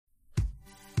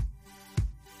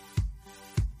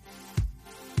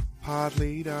Pod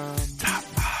Leadum. Top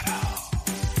Model.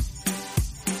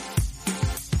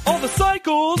 All the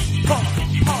cycles.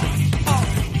 Podcast.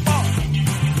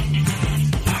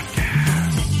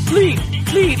 Fleet.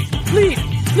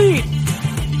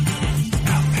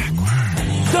 Spelled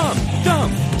backwards.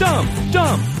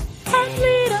 Dumb.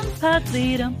 Pod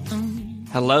Leadum.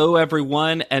 Hello,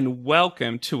 everyone, and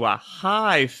welcome to a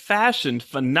high-fashion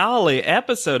finale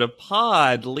episode of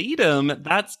Pod Leadum.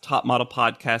 That's Top Model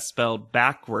Podcast spelled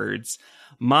backwards.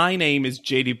 My name is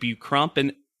JD Crump,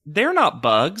 and they're not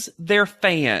bugs, they're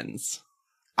fans.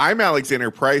 I'm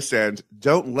Alexander Price, and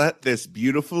don't let this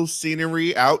beautiful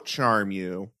scenery outcharm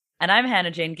you. And I'm Hannah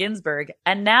Jane Ginsburg.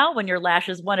 And now when your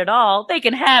lashes want it all, they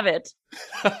can have it.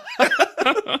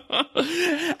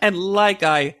 And like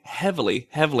I heavily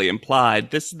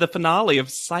implied, this is the finale of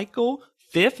Cycle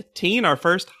 15, our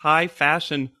first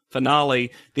high-fashion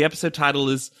finale. The episode title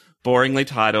is boringly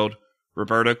titled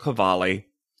Roberto Cavalli,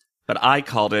 but I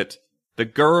called it The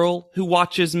Girl Who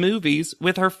Watches Movies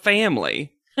with Her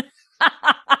Family.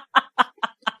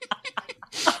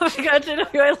 Oh my God,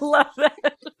 I love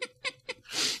that.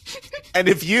 And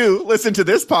if you listen to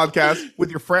this podcast with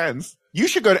your friends, you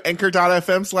should go to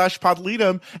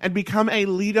anchor.fm/podleadum and become a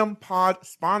Leadum Pod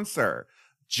sponsor,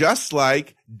 just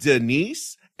like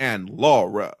Denise and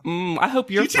Laura. I hope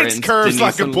your She friends takes curves Denise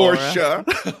like a and Laura.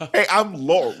 Porsche. Hey, I'm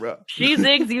Laura. She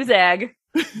zigs, you zag.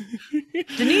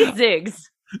 Denise zigs.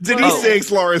 Denise Oh. zigs,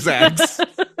 Laura zags.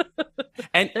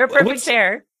 And They're a perfect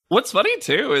pair. What's funny,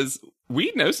 too, is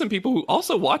we know some people who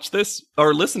also watch this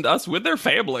or listen to us with their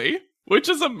family, which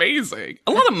is amazing.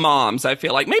 A lot of moms, I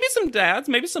feel like. Maybe some dads,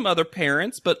 maybe some other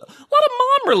parents, but a lot of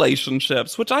mom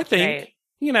relationships, which I think, Right.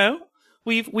 you know,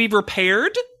 we've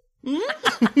repaired.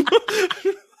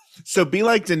 So be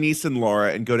like Denise and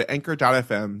Laura and go to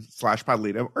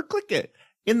anchor.fm/podleadum or click it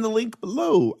in the link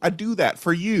below. I do that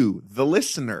for you, the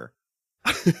listener.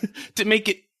 To make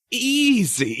it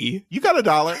easy. You got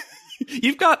 $1.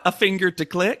 You've got a finger to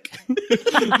click.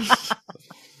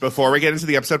 Before we get into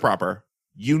the episode proper,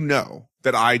 you know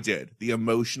that I did the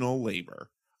emotional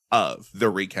labor of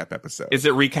the recap episode. Is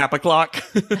it recap o'clock?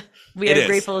 We It are is.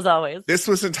 grateful as always. This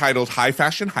was entitled High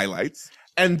Fashion Highlights.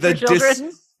 And the For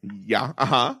children?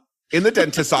 in the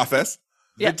dentist's office.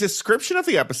 Yeah. The description of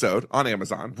the episode on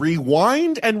Amazon.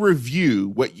 Rewind and review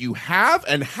what you have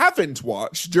and haven't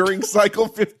watched during cycle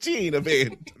 15 of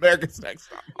America's Next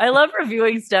Top. I love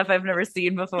reviewing stuff I've never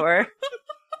seen before.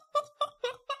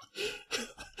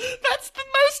 That's the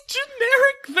most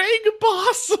generic thing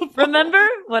possible. Remember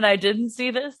when I didn't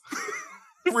see this?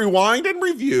 Rewind and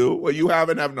review what you have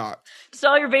and have not. Just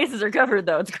all your bases are covered,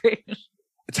 though. It's great.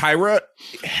 Tyra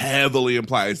heavily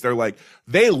implies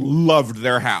they loved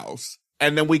their house.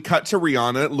 And then we cut to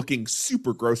Rihanna looking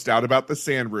super grossed out about the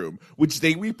sandroom, which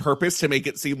they repurposed to make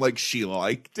it seem like she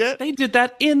liked it. They did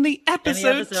that in the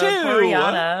episode, too. Poor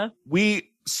Rihanna.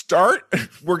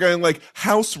 We're going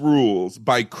House Rules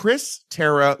by Chris,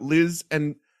 Tara, Liz,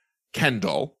 and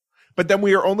Kendall. But then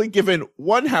we are only given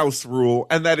one house rule,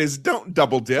 and that is don't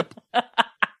double dip.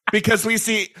 Because we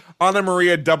see Ana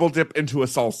Maria double dip into a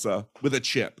salsa with a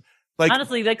chip.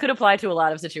 Honestly, that could apply to a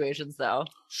lot of situations, though.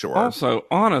 Sure. Also,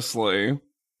 honestly,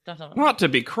 not to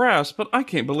be crass, but I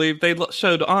can't believe they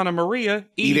showed Ana Maria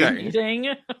eating.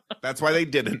 Ding. That's why they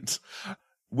didn't.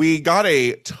 We got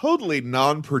a totally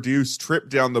non-produced trip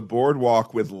down the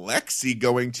boardwalk with Lexi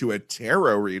going to a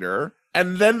tarot reader.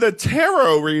 And then the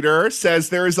tarot reader says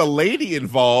there is a lady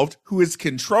involved who is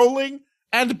controlling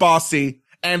and bossy.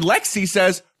 And Lexi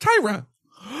says, Tyra.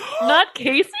 Not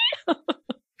Casey?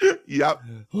 Yep.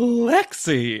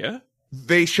 Lexi.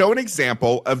 They show an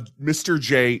example of Mr.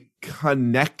 J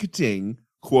connecting,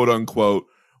 quote unquote,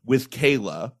 with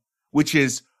Kayla, which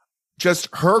is just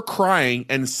her crying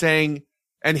and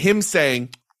him saying,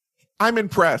 I'm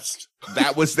impressed.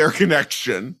 That was their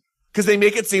connection. Because they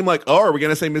make it seem like, oh, are we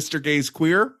going to say Mr. Gay's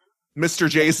queer? Mr.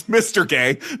 J's Mr.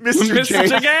 Gay. Mr. J.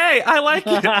 Mr. Gay. I like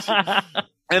it.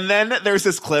 And then there's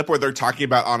this clip where they're talking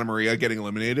about Ana Maria getting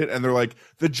eliminated. And they're like,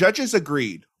 the judges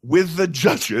agreed with the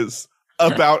judges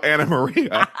about Ana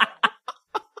Maria.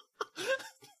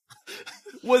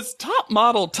 Was Top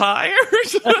Model tired?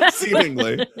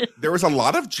 Seemingly. There was a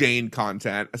lot of Jane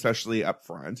content, especially up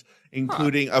front,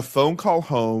 including a phone call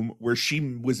home where she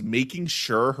was making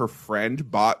sure her friend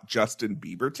bought Justin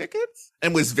Bieber tickets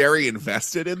and was very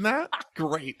invested in that.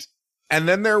 Great. And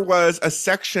then there was a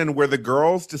section where the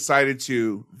girls decided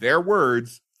to, their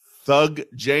words, thug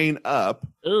Jane up,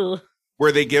 Ugh.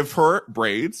 where they give her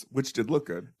braids, which did look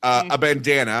good, a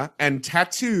bandana, and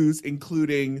tattoos,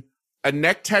 including a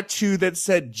neck tattoo that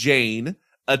said Jane,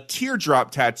 a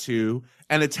teardrop tattoo,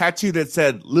 and a tattoo that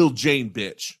said Lil Jane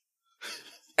bitch.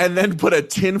 and then put a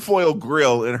tinfoil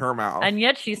grill in her mouth. And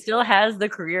yet she still has the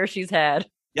career she's had.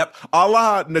 Yep. A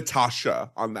la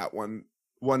Natasha on that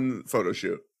one photo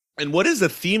shoot. And what is the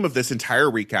theme of this entire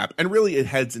recap? And really it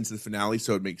heads into the finale,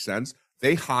 so it makes sense.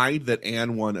 They hide that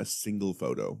Anne won a single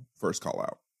photo first call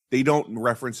out. They don't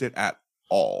reference it at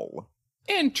all.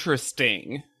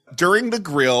 Interesting. During the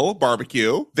grill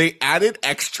barbecue, they added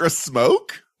extra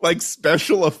smoke, like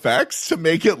special effects, to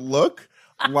make it look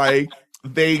like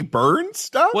they burned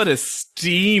stuff. What a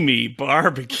steamy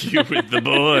barbecue with the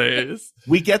boys.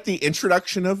 We get the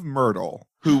introduction of Myrtle,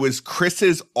 who was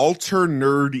Chris's alter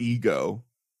nerd ego,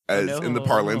 as in the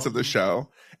parlance of the show.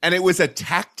 And it was a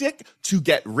tactic to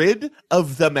get rid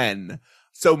of the men.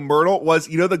 So Myrtle was,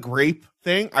 the grape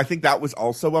thing? I think that was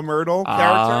also a Myrtle character.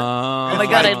 Oh my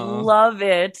God, I love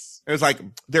it. It was like,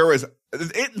 the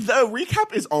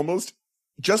recap is almost,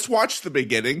 just watch the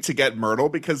beginning to get Myrtle,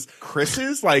 because Chris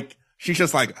is like, she's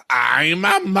just like, I'm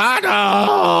a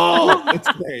model.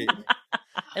 It's great.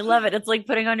 I love it. It's like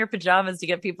putting on your pajamas to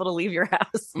get people to leave your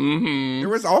house. Mm-hmm. There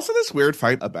was also this weird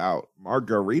fight about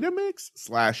margarita mix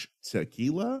 /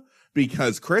 tequila,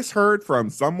 because Chris heard from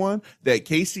someone that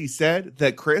Casey said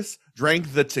that Chris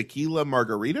drank the tequila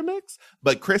margarita mix,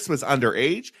 but Chris was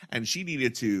underage and she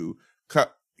needed to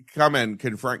come and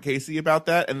confront Casey about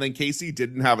that. And then Casey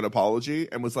didn't have an apology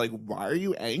and was like, why are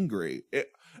you angry? It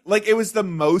was the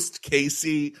most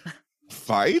Casey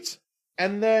fight.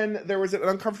 And then there was an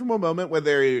uncomfortable moment where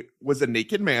there was a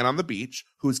naked man on the beach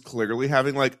who's clearly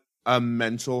having like a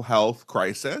mental health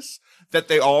crisis that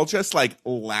they all just like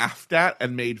laughed at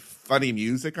and made funny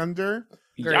music under.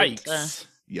 Great. Yikes.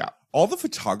 Yeah. All the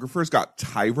photographers got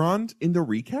Tyroned in the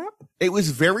recap. It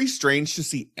was very strange to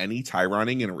see any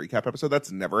Tyroning in a recap episode.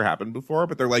 That's never happened before,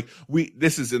 but they're like,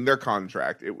 this is in their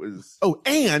contract. It was,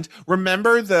 and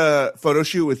remember the photo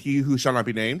shoot with He Who Shall Not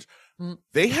Be Named?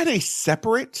 They had a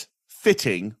separate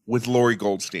fitting with Lori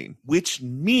Goldstein, which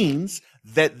means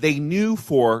that they knew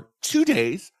for 2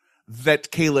 days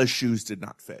that Kayla's shoes did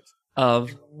not fit.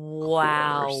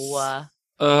 Wow.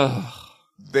 Ugh.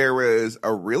 There was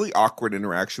a really awkward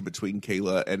interaction between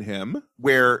Kayla and him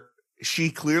where she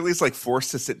clearly is like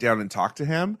forced to sit down and talk to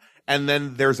him. And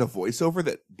then there's a voiceover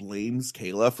that blames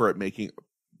Kayla for it making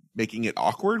it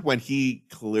awkward when he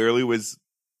clearly was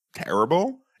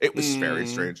terrible. It was very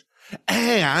strange.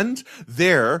 And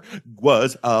there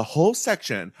was a whole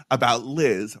section about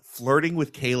Liz flirting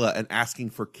with Kayla and asking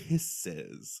for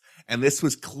kisses. And this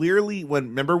was clearly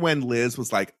remember when Liz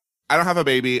was like, I don't have a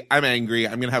baby. I'm angry.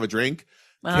 I'm going to have a drink.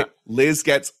 Liz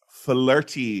gets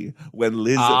flirty when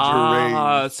Liz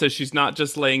drinks. So she's not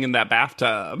just laying in that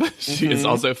bathtub. She is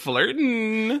also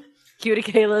flirting. Cutie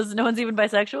Kayla's. No one's even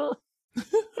bisexual.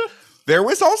 There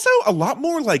was also a lot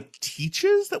more like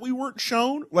teaches that we weren't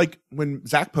shown. Like when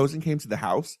Zach Posen came to the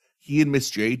house, he and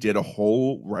Miss J did a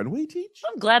whole runway teach.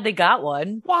 I'm glad they got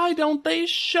one. Why don't they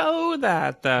show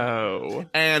that though?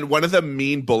 And one of the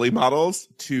mean bully models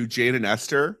to Jane and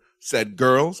Esther said,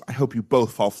 girls, I hope you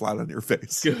both fall flat on your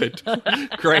face. Good.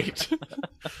 Great.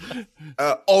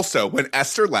 Also, when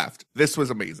Esther left, this was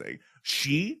amazing.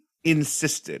 She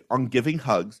insisted on giving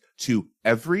hugs to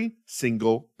every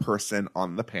single person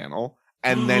on the panel.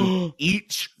 And then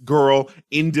each girl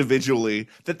individually,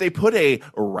 that they put a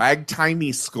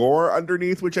ragtimey score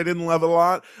underneath, which I didn't love a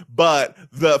lot. But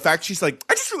the fact she's like,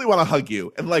 I just really want to hug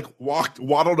you. And like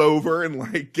waddled over and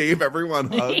like gave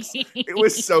everyone hugs. It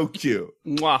was so cute.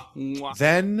 Mwah, mwah.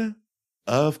 Then,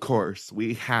 of course,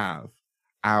 we have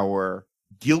our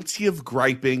guilty of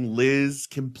griping Liz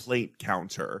complaint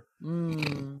counter.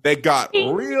 They got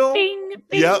Bing, real. bing,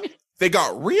 bing. Yep. They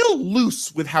got real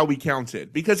loose with how we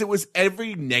counted because it was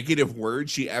every negative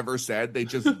word she ever said. They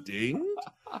just dinged.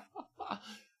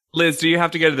 Liz, do you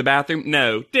have to go to the bathroom?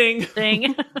 No. Ding.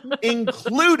 Thing.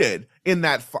 Included in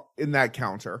that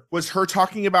counter was her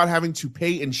talking about having to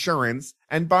pay insurance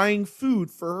and buying food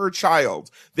for her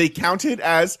child. They counted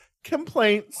as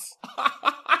complaints.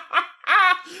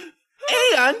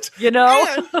 And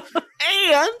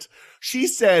she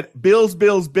said, bills,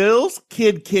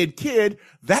 kid.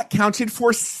 That counted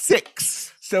for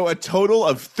 6. So a total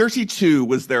of 32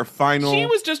 was their final. She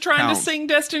was just trying to sing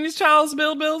Destiny's Child's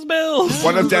Bills.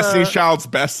 One of Destiny's Child's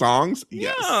best songs.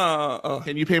 Yes. Yeah.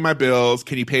 Can you pay my bills?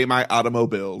 Can you pay my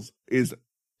automobiles? Is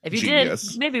If you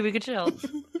genius. did, maybe we could chill.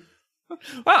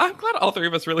 Well, I'm glad all three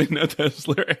of us really know those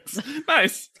lyrics.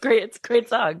 Nice. It's a great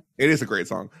song. It is a great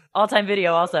song. All-time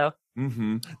video also.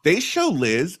 Mm-hmm. They show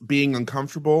Liz being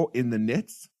uncomfortable in the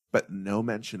knits, but no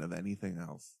mention of anything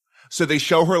else. So they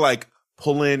show her like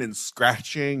pulling and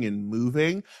scratching and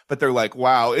moving, but they're like,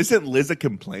 wow, isn't Liz a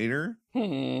complainer?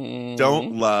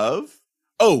 Don't love.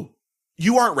 Oh,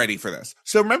 you aren't ready for this.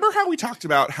 So remember how we talked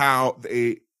about how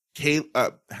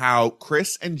how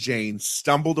Chris and Jane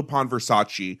stumbled upon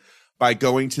Versace by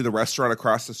going to the restaurant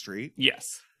across the street?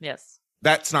 Yes. Yes.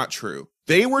 That's not true.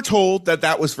 They were told that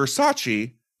that was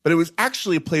Versace, but it was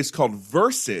actually a place called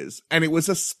Versus, and it was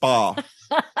a spa.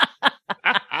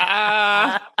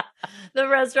 The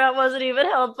restaurant wasn't even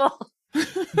helpful.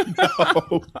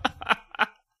 No.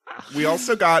 We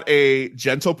also got a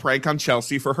gentle prank on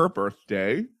Chelsea for her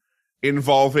birthday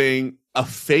involving a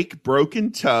fake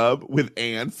broken tub with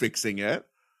Anne fixing it,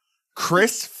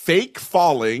 Chris fake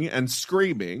falling and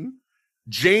screaming,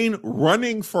 Jane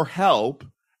running for help,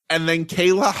 and then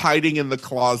Kayla hiding in the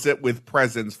closet with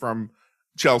presents from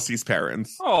Chelsea's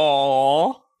parents.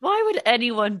 Aww. Why would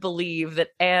anyone believe that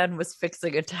Anne was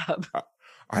fixing a tub?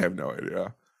 I have no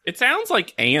idea. It sounds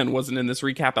like Anne wasn't in this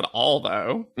recap at all,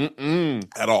 though.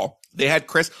 At all. They had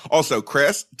Chris. Also,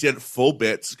 Chris did full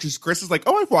bits because Chris is like,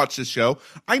 oh, I've watched this show.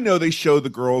 I know they show the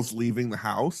girls leaving the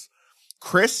house.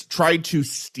 Chris tried to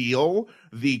steal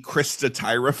the Krista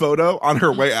Tyra photo on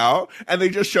her way out, and they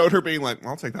just showed her being like,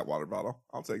 I'll take that water bottle.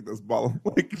 I'll take this bottle.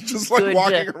 Like, just like Good.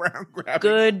 walking around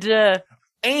grabbing. Good.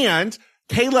 And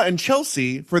Kayla and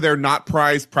Chelsea, for their not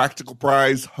prize, practical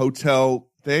prize hotel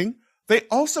thing, they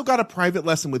also got a private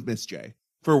lesson with Miss J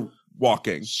for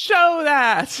walking. Show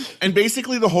that. And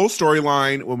basically the whole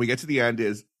storyline when we get to the end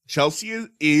is Chelsea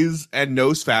is and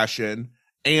knows fashion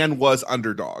and was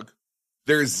underdog.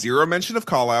 There is zero mention of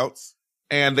callouts,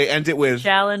 and they end it with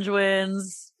Challenge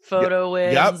wins, photo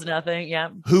wins, nothing. Yeah.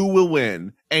 who will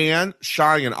win? Anne,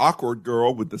 shy and awkward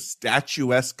girl with the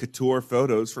statuesque couture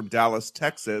photos from Dallas,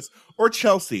 Texas, or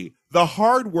Chelsea, the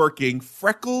hardworking,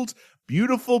 freckled,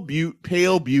 beautiful,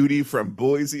 pale beauty from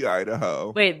Boise,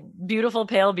 Idaho. Wait, beautiful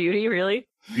pale beauty, really?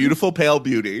 Beautiful, pale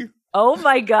beauty. Oh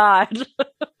my God.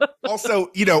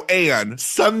 Also, Anne,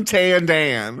 suntanned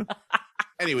Anne.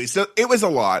 Anyway, so it was a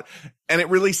lot, and it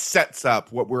really sets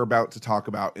up what we're about to talk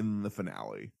about in the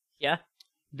finale. Yeah.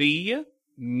 The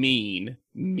mean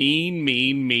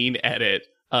edit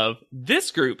of this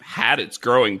group had its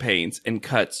growing pains and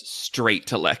cuts straight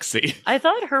to Lexi. I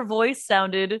thought her voice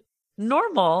sounded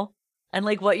normal and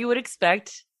like what you would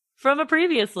expect from a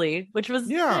previously, which was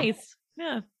nice.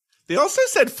 Yeah. They also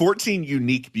said 14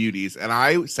 unique beauties, and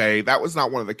I say that was not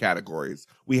one of the categories.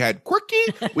 We had quirky,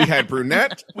 we had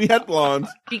brunette, we had blonde.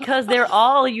 Because they're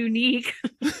all unique.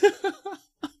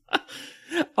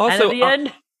 Also, and at the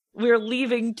end, we're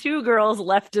leaving two girls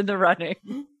left in the running.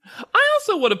 I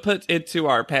also want to put into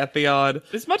our pantheon,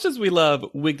 as much as we love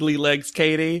Wiggly Legs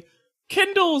Katie,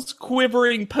 Kendall's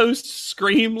quivering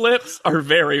post-scream lips are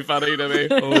very funny to me.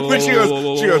 When she goes,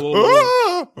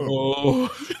 oh.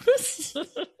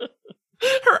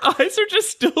 Her eyes are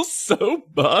just still so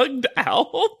bugged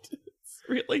out. It's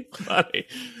really funny.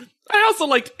 I also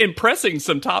liked impressing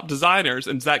some top designers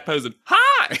and Zach posing,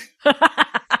 hi!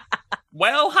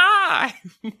 Well, hi!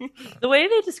 The way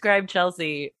they describe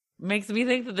Chelsea makes me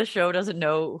think that the show doesn't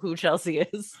know who Chelsea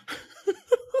is.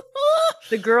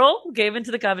 The girl who gave into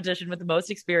the competition with the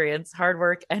most experience, hard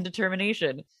work, and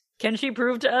determination. Can she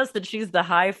prove to us that she's the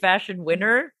high fashion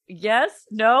winner? Yes?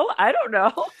 No? I don't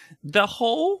know. The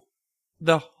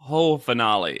whole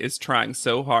finale is trying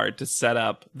so hard to set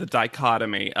up the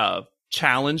dichotomy of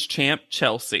challenge champ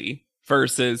Chelsea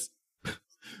versus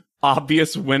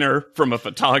obvious winner from a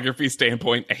photography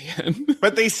standpoint, Anne.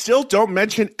 But they still don't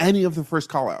mention any of the first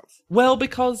callouts. Well,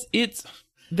 because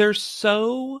there's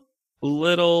so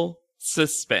little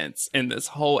suspense in this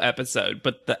whole episode,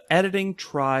 but the editing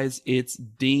tries its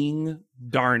ding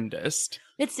darndest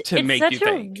to make you think. It's such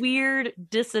a weird,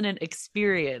 dissonant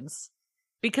experience.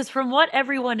 Because from what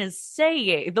everyone is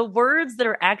saying, the words that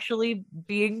are actually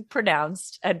being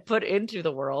pronounced and put into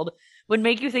the world would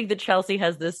make you think that Chelsea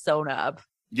has this sewn up.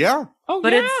 Yeah. Oh,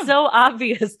 but yeah. It's so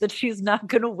obvious that she's not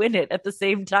going to win it at the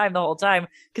same time the whole time.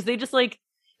 Because they just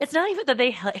it's not even that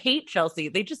they hate Chelsea.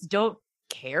 They just don't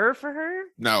care for her.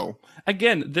 No.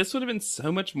 Again, this would have been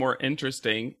so much more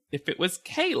interesting if it was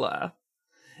Kayla.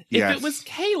 Yes. If it was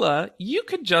Kayla, you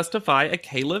could justify a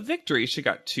Kayla victory. She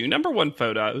got 2 #1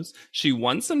 photos. She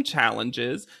won some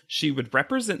challenges. She would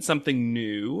represent something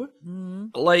new.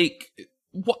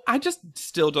 I just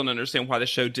still don't understand why the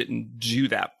show didn't do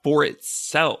that for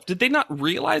itself. Did they not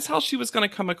realize how she was going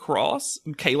to come across?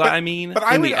 Kayla, But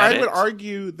I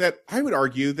would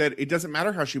argue that it doesn't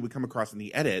matter how she would come across in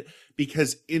the edit,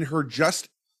 because in her just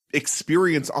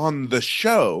experience on the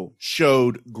show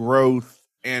showed growth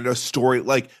and a story.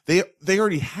 Like they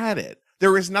already had it.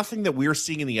 There is nothing that we're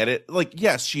seeing in the edit. Like,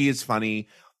 yes, she is funny,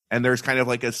 and there's kind of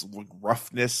like a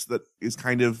roughness that is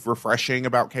kind of refreshing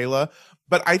about Kayla.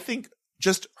 But I think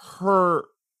just her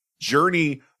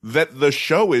journey that the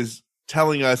show is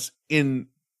telling us in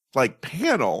like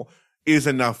panel is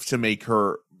enough to make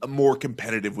her more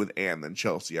competitive with Anne than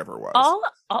Chelsea ever was.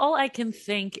 All I can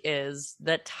think is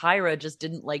that Tyra just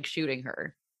didn't like shooting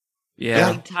her. Yeah.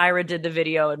 Like Tyra did the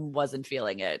video and wasn't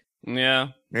feeling it. Yeah.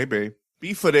 Maybe.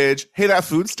 B footage. Hey, that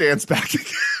food stand's back again.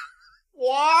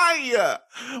 Why?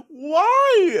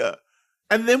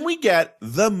 And then we get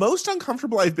the most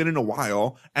uncomfortable I've been in a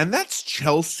while, and that's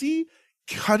Chelsea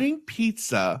cutting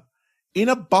pizza in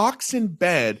a box in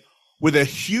bed with a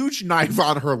huge knife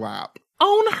on her lap.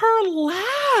 On her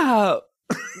lap.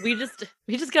 We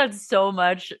just got so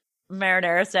much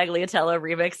marinara stagliatella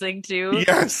remixing too.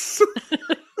 Yes.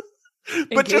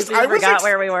 But just I forgot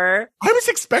where we were. I was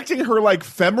expecting her like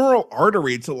femoral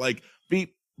artery to like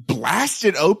be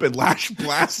blasted open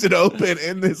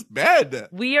in this bed.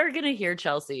 We are going to hear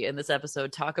Chelsea in this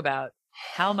episode talk about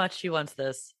how much she wants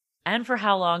this and for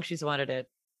how long she's wanted it.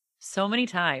 So many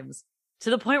times. To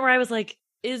the point where I was like,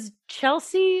 is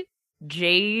Chelsea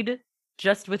Jade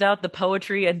just without the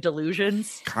poetry and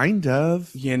delusions? Kind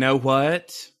of. You know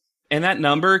what? And that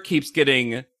number keeps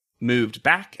getting moved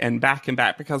back and back and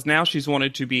back because now she's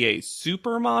wanted to be a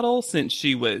supermodel since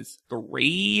she was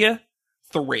three.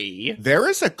 There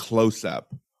is a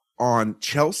close-up on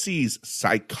Chelsea's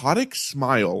psychotic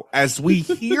smile as we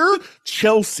hear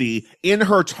Chelsea in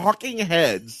her talking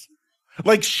heads.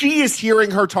 Like she is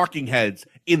hearing her talking heads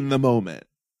in the moment.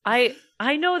 I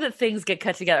know that things get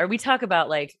cut together. We talk about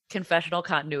like confessional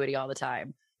continuity all the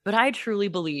time, but I truly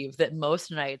believe that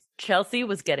most nights Chelsea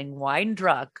was getting wine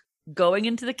drunk, going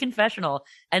into the confessional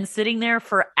and sitting there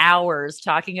for hours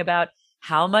talking about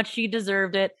how much she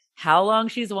deserved it, how long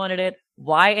she's wanted it,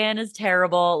 why Anne is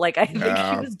terrible. Like, I think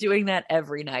she was doing that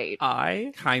every night.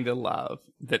 I kind of love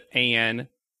that Anne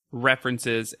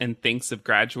references and thinks of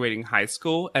graduating high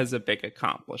school as a big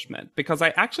accomplishment, because I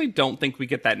actually don't think we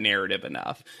get that narrative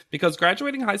enough, because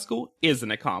graduating high school is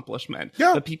an accomplishment.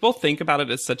 Yeah. But people think about it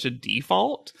as such a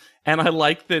default. And I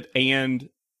like that Anne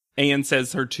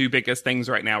says her two biggest things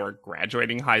right now are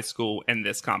graduating high school and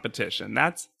this competition.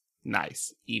 That's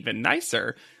nice. Even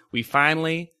nicer, we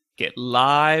finally get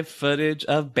live footage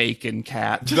of Bacon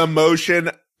Cat. The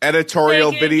motion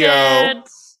editorial Bacon video. Cat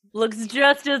looks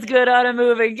just as good on a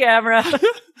moving camera.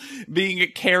 Being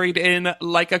carried in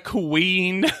like a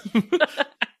queen.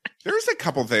 There's a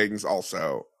couple things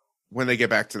also when they get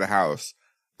back to the house.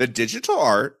 The digital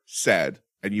art said,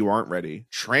 and you aren't ready,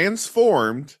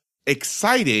 transformed,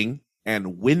 exciting,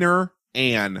 and winner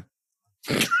Anne.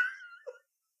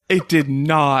 It did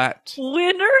not.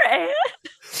 Winner Anne?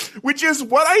 Which is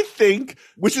what I think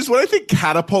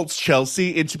catapults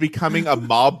Chelsea into becoming a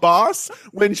mob boss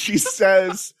when she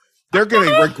says, they're going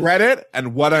to regret it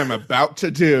and what I'm about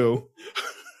to do.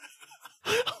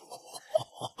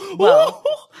 Well,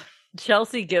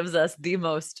 Chelsea gives us the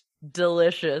most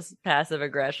delicious passive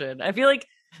aggression. I feel like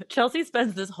Chelsea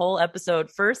spends this whole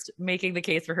episode first making the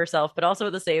case for herself, but also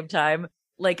at the same time,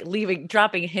 like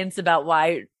dropping hints about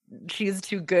why she's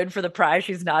too good for the prize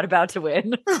she's not about to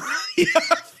win.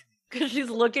 Because she's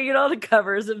looking at all the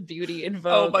covers of Beauty in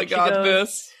Vogue. Oh my God,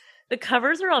 the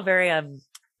covers are all very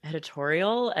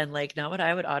editorial and like not what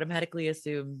I would automatically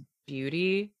assume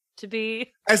beauty to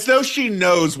be. As though she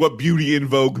knows what Beauty in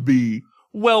Vogue be.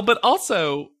 Well, but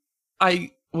also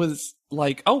I was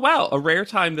like, oh wow, a rare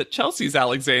time that Chelsea's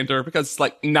Alexander, because it's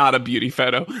like not a beauty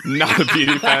photo, not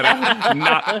too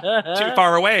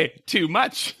far away, too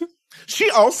much. She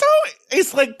also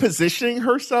is like positioning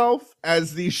herself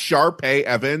as the Sharpay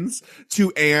Evans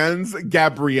to Anne's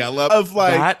Gabriella of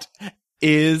like. That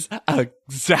is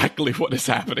exactly what is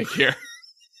happening here.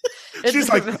 She's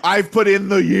like, I've put in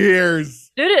the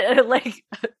years. Dude, like,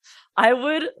 I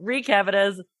would recap it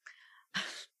as,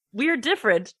 we're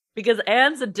different because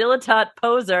Anne's a dilettante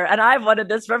poser and I've wanted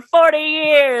this for 40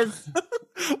 years.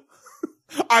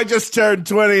 I just turned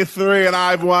 23 and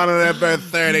I've wanted it for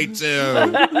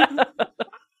 32.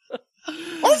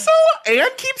 Also, Anne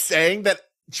keeps saying that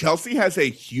Chelsea has a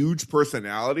huge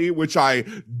personality, which I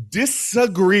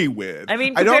disagree with. I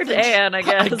mean, compared to Anne, I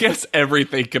guess. I guess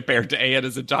everything compared to Anne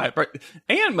is a giant.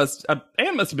 Anne must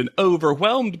have been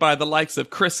overwhelmed by the likes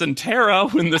of Chris and Tara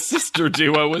when the sister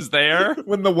duo was there.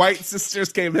 When the White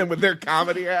Sisters came in with their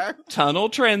comedy act. Tunnel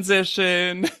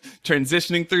transitioning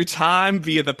through time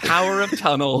via the power of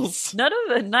tunnels.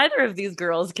 Neither of these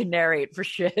girls can narrate for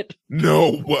shit.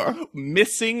 No.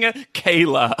 Missing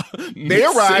Kayla. They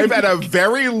arrive at a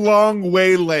very long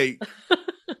way late.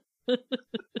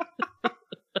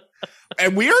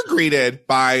 And we are greeted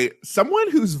by someone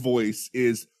whose voice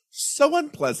is so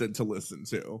unpleasant to listen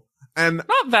to. And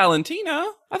not Valentina.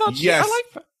 I thought yes,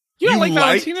 you don't like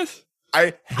Valentina?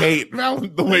 I hate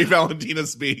the way Valentina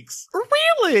speaks.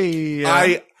 Really?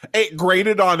 It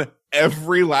grated on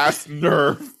every last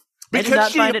nerve. I did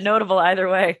not find it notable either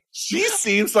way. She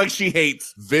seems like she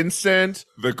hates Vincent,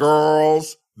 the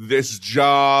girls, this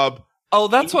job. Oh,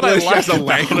 that's what English I like as a about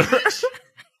language. her.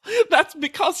 That's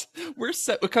because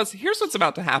because here's what's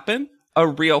about to happen. A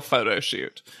real photo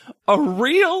shoot. A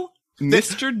real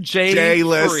Mr.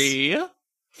 J-less. Free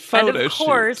photo And of shoot.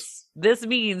 course, this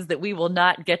means that we will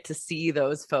not get to see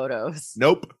those photos.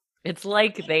 Nope. It's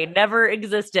like they never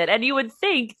existed. And you would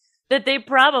think that they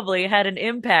probably had an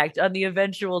impact on the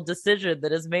eventual decision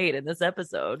that is made in this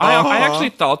episode. I actually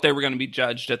thought they were going to be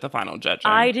judged at the final judging.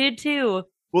 I did too.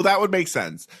 Well, that would make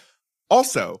sense.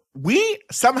 Also, we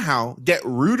somehow get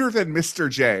ruder than Mr.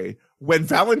 J when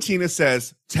Valentina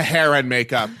says to hair and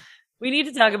makeup. We need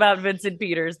to talk about Vincent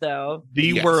Peters, though. The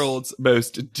Yes. world's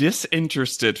most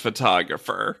disinterested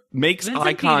photographer makes Vincent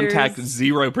eye contact Peters.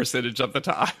 0% of the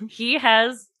time. He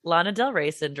has Lana Del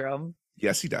Rey syndrome,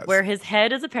 Yes, he does. where his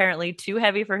head is apparently too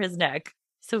heavy for his neck.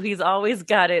 So he's always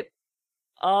got it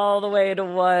all the way to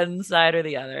one side or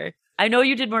the other. I know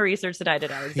you did more research than I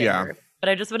did, Alexander. But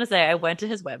I just want to say, I went to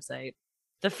his website.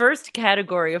 The first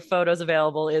category of photos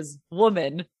available is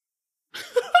woman.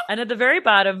 And at the very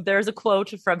bottom, there's a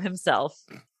quote from himself.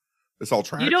 It's all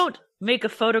trash. You don't make a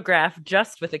photograph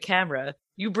just with a camera.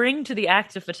 You bring to the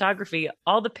act of photography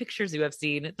all the pictures you have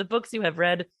seen, the books you have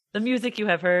read, the music you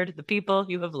have heard, the people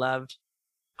you have loved.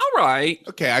 All right.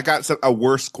 Okay, I got a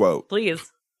worse quote.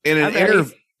 Please. In I'm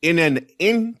ready. in an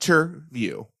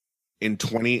interview in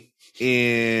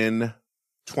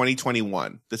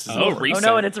 2021. This is Oh, more. recent. Oh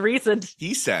no, and it's recent.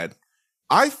 He said,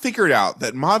 I figured out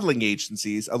that modeling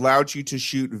agencies allowed you to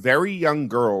shoot very young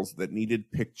girls that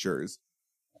needed pictures.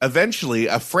 Eventually,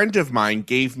 a friend of mine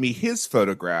gave me his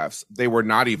photographs. They were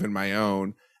not even my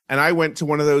own. And I went to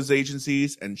one of those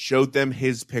agencies and showed them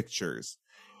his pictures.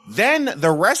 Then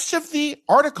the rest of the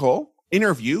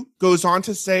interview goes on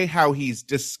to say how he's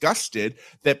disgusted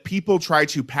that people try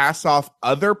to pass off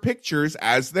other pictures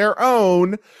as their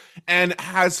own and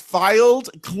has filed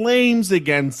claims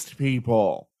against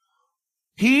people.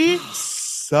 He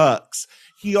sucks.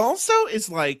 He also is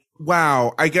like,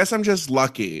 wow, I guess I'm just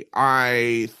lucky.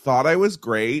 I thought I was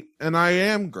great and I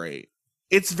am great.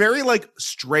 It's very like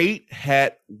straight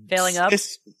het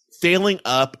failing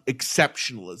up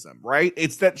exceptionalism, right?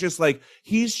 It's that just like,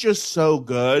 he's just so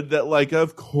good that like,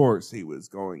 of course he was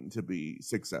going to be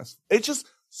successful. It's just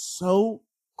so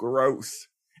gross.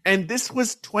 And this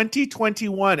was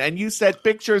 2021 and you said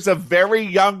pictures of very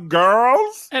young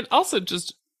girls? And also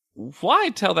just, why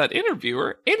tell that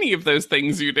interviewer any of those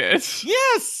things you did?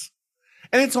 Yes.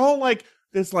 And it's all like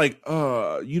this, like,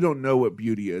 you don't know what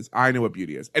beauty is. I know what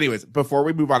beauty is. Anyways, before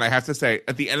we move on, I have to say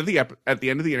at the end of the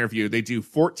interview, they do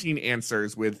 14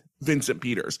 answers with Vincent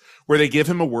Peters, where they give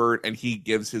him a word and he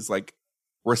gives his like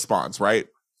response, right?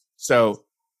 So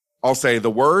I'll say the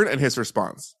word and his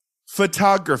response.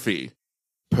 Photography,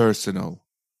 personal.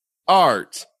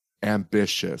 Art,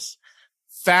 ambitious.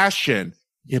 Fashion,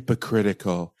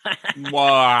 hypocritical.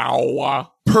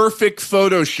 Wow. Perfect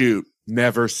photo shoot.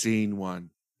 Never seen one.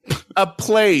 A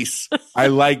place I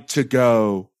like to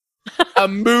go. A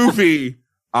movie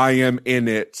I am in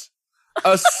it.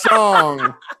 A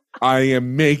song I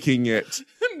am making it.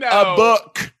 No. A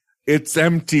book it's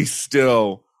empty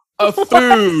still. A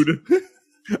food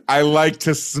I like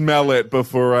to smell it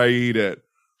before I eat it.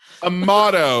 A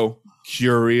motto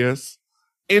curious.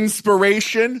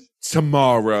 Inspiration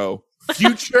tomorrow.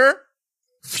 Future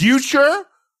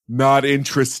not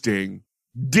interesting.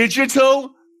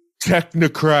 Digital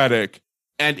technocratic,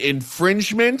 and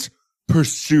infringement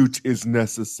pursuit is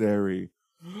necessary.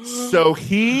 So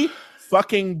he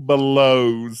fucking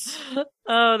blows.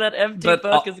 Oh, that empty But,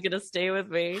 book is going to stay with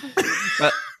me.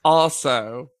 But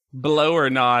also, blow or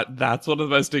not, that's one of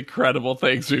the most incredible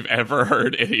things we've ever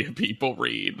heard any people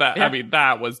read. That Yeah. I mean,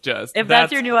 that was just If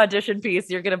that's your new audition piece,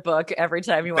 you're going to book every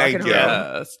time you walk Thank in a you. room.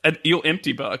 Yes. And you'll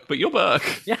empty book, but you'll book.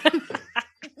 Yeah.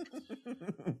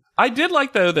 I did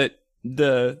like though that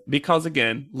because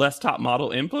again, less top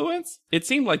model influence, it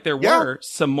seemed like there Yeah. were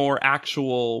some more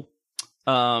actual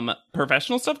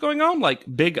professional stuff going on, like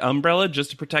big umbrella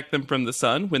just to protect them from the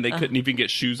sun when they couldn't even get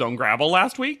shoes on gravel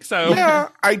last week. So Yeah,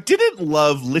 I didn't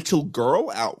love little girl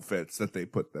outfits that they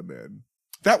put them in.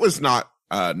 That was not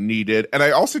needed. And I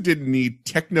also didn't need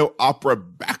techno opera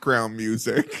background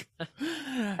music.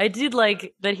 I did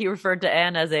like that he referred to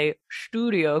Anne as a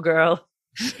studio girl.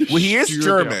 Well, he is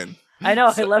Studio. German. I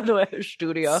know. I love the way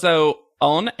studio. So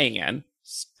on Anne,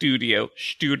 studio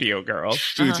girl.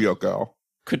 Studio girl.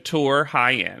 couture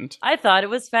high end. I thought it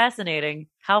was fascinating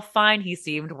how fine he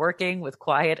seemed working with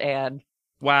Quiet Anne.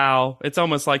 Wow, it's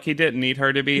almost like he didn't need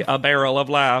her to be a barrel of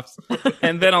laughs.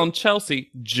 And then on Chelsea,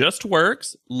 just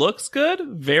works, looks good,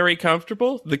 very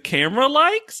comfortable. The camera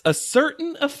likes a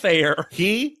certain affair.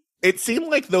 It seemed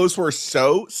like those were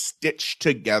so stitched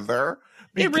together.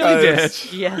 It really did.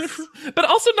 Yes. But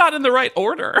also not in the right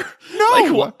order. No.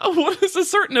 Like, what does a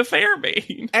certain affair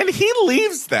mean? And he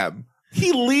leaves them.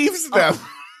 He leaves them.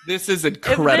 This is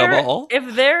incredible.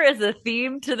 If there is a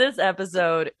theme to this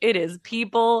episode, it is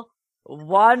people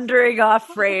wandering off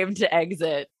frame to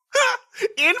exit.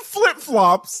 In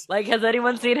flip-flops. Like, has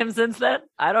anyone seen him since then?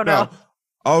 I don't know. No.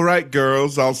 All right,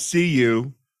 girls, I'll see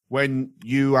you when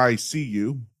I see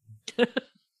you.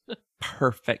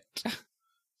 Perfect.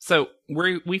 So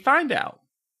we find out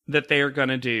that they are going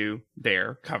to do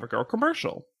their CoverGirl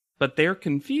commercial, but they're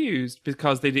confused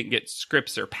because they didn't get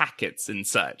scripts or packets and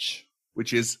such.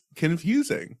 Which is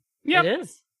confusing. Yep. It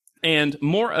is. And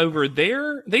moreover,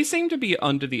 they seem to be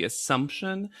under the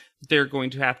assumption they're going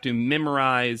to have to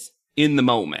memorize in the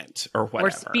moment or whatever.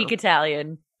 Or speak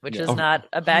Italian, which Yeah. is not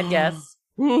a bad guess.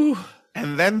 Ooh.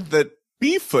 And then the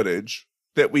B footage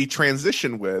that we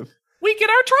transition with, We get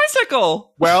our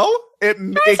tricycle. well,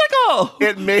 Tricycle.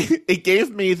 it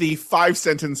gave me the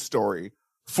 5-sentence story.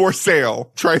 For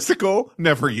sale, tricycle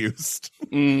never used.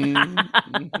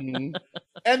 Mhm.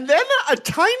 And then a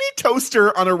tiny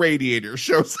toaster on a radiator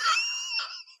shows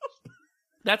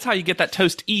That's how you get that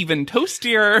toast even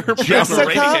toastier from Jessica? a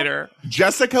radiator.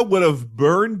 Jessica would have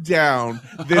burned down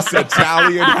this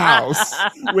Italian house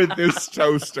with this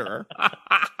toaster.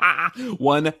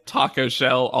 One taco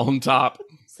shell on top.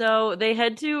 So they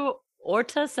head to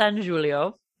Orta San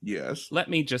Giulio. Yes. Let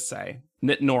me just say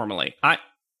that normally, I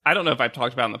don't know if I've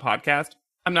talked about it on the podcast.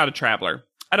 I'm not a traveler.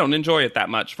 I don't enjoy it that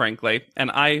much, frankly.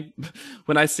 And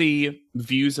when I see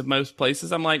views of most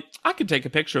places, I'm like, I could take a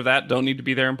picture of that. Don't need to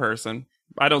be there in person.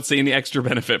 I don't see any extra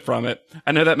benefit from it.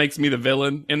 I know that makes me the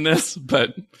villain in this,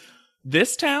 but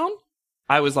this town,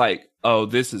 I was like, oh,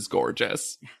 this is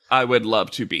gorgeous. I would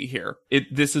love to be here.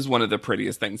 This is one of the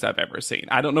prettiest things I've ever seen.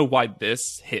 I don't know why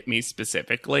this hit me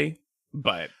specifically,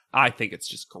 but I think it's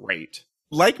just great.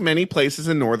 Like many places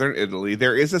in northern Italy,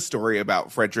 there is a story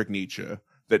about Friedrich Nietzsche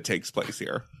that takes place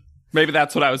here. Maybe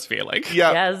that's what I was feeling.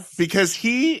 Yeah, Yes. because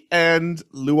he and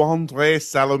Louandre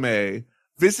Salome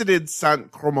visited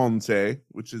Saint Cromonte,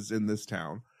 which is in this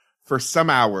town, for some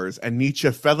hours, and Nietzsche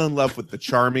fell in love with the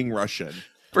charming Russian.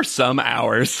 For some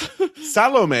hours.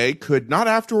 Salome could not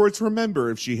afterwards remember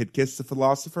if she had kissed the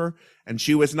philosopher, and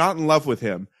she was not in love with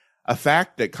him, a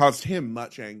fact that caused him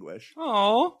much anguish.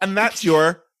 Oh. And that's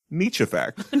your Nietzsche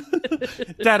fact.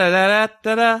 Da da da da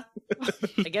da da.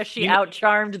 I guess she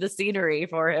outcharmed the scenery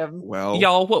for him. Well,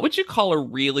 Y'all, what would you call a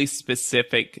really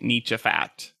specific Nietzsche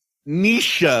fact?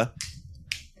 Nietzsche.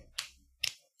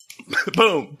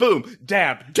 Boom, boom,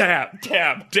 dab, dab,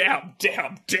 dab, dab,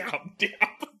 dab, dab,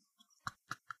 dab.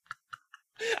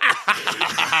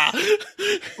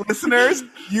 Listeners,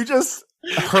 you just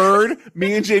heard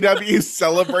me and JW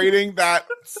celebrating that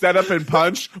setup and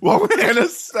punch while Hannah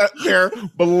sat there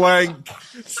blank,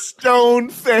 stone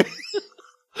face.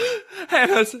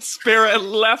 Hannah's spirit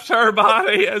left her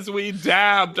body as we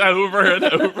dabbed over and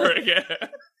over again.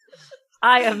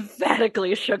 I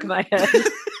emphatically shook my head.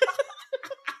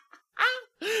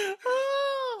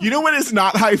 You know what is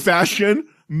not high fashion?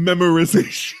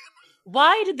 Memorization.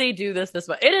 Why did they do this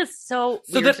way? It is so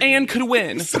So weird that to me. Anne could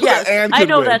win. So Yes, that Anne I could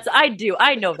know win.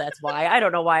 I know that's why. I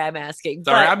don't know why I'm asking.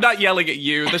 Sorry, but I'm not yelling at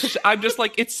you. I'm just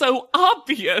like, it's so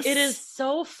obvious. it is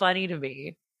so funny to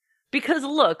me because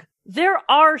look, there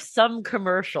are some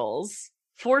commercials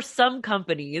for some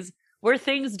companies where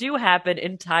things do happen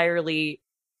entirely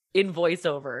in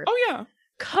voiceover. Oh, yeah.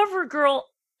 CoverGirl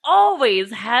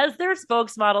always has their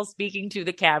spokesmodel speaking to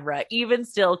the camera, even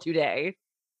still today.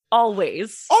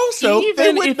 Always. Also, they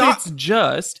even would if not.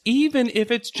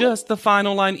 it's just the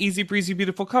final line, easy breezy,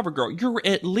 beautiful cover girl, you're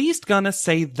at least gonna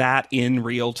say that in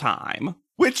real time.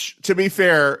 Which, to be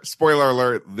fair, spoiler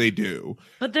alert, they do.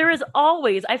 But there is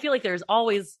always, I feel like there's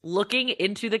always looking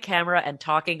into the camera and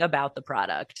talking about the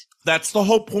product. That's the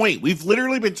whole point. We've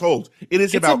literally been told it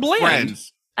is It's a about blend.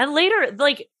 friends. And later,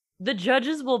 like, the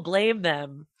judges will blame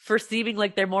them for seeming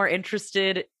like they're more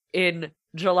interested in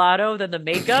gelato than the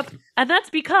makeup. And that's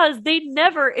because they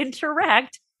never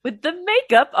interact with the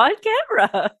makeup on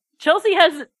camera. Chelsea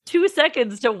has 2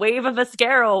 seconds to wave a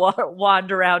mascara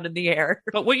wand around in the air.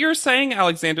 But what you're saying,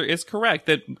 Alexander, is correct.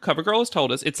 That CoverGirl has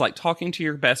told us it's like talking to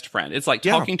your best friend. It's like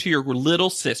Yeah. talking to your little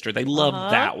sister. They loved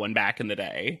Uh-huh. that one back in the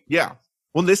day. Yeah.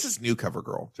 Well, this is new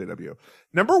CoverGirl, JW.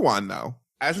 Number one, though,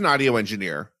 as an audio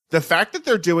engineer, The fact that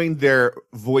they're doing their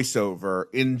voiceover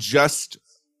in just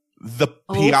the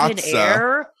Open piazza,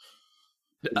 air?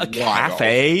 A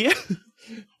cafe?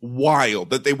 wild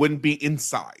that they wouldn't be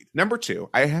inside. Number 2,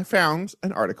 I have found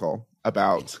an article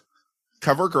about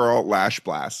CoverGirl Lash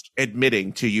Blast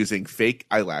admitting to using fake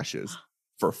eyelashes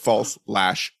for false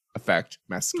lash effect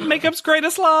mascara. Makeup's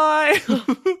greatest lie.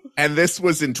 And this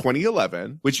was in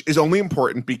 2011, which is only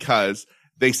important because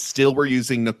they still were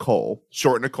using Nicole,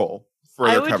 short Nicole, for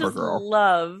I their would just CoverGirl.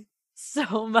 love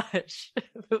so much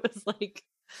if it was like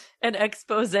an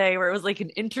expose where it was like an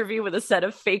interview with a set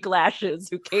of fake lashes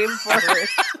who came forward.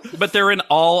 But they're in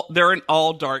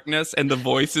all darkness and the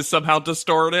voice is somehow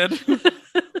distorted.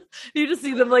 You just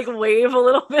see them like wave a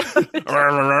little bit.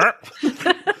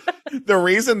 The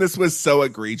reason this was so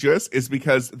egregious is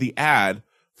because the ad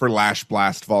for Lash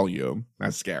Blast Volume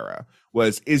mascara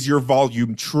was, is your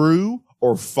volume true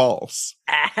or false?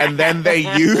 And then they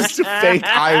used fake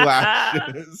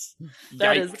eyelashes.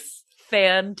 That is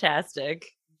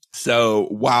fantastic. So,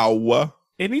 wow.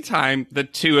 Anytime the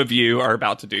two of you are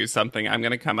about to do something, I'm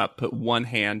going to come up, put one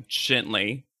hand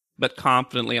gently but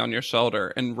confidently on your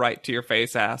shoulder, and right to your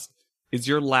face ask, is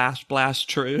your lash blast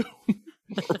true?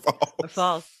 Or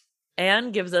false.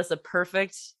 Anne gives us a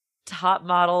perfect top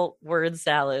model word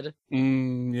salad.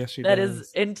 Yes, she That does.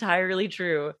 is entirely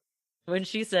true. When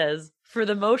she says, for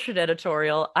the motion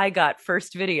editorial, I got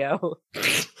first video.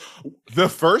 The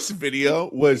first video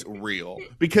was real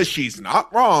because she's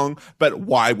not wrong, but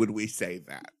why would we say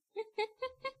that?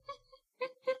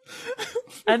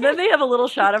 And then they have a little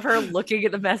shot of her looking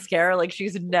at the mascara like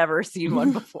she's never seen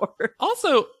one before.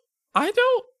 Also,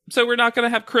 so we're not going to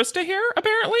have Krista here,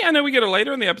 apparently? I know we get her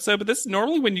later in the episode, but this is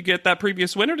normally when you get that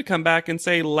previous winner to come back and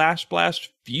say Lash Blast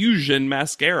Fusion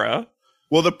Mascara.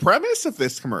 Well, the premise of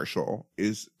this commercial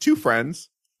is 2 friends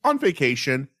on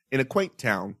vacation in a quaint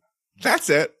town. That's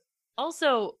it.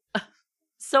 Also,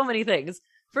 so many things.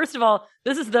 First of all,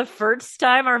 this is the first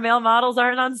time our male models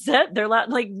aren't on set. They're not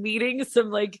like meeting some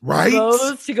like Right?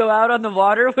 clothes to go out on the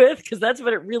water with, because that's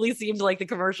what it really seemed like the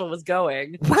commercial was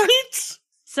going. Right?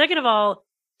 Second of all,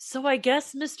 so I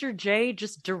guess Mr. J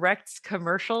just directs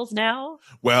commercials now?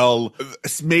 Well,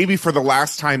 maybe for the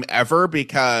last time ever,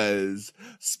 because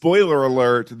spoiler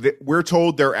alert, we're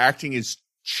told their acting is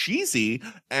cheesy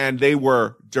and they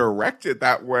were directed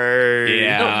that way.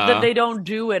 Yeah. That they don't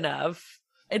do enough.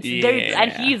 And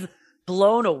he's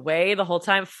blown away the whole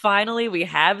time. Finally, we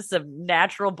have some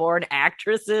natural born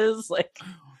actresses. Like,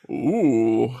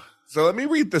 Ooh. So let me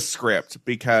read the script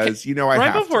because, I Right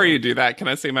have before to. you do that, can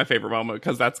I say my favorite moment?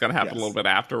 Because that's going to happen Yes. a little bit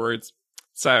afterwards.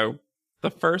 So the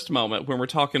first moment when we're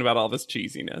talking about all this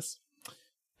cheesiness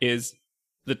is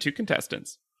the 2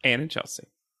 contestants, Anne and Chelsea,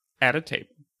 at a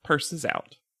table, purses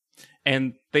out.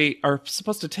 And they are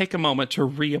supposed to take a moment to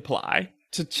reapply,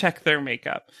 to check their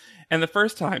makeup. And the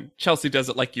first time, Chelsea does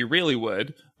it like you really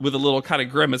would, with a little kind of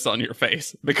grimace on your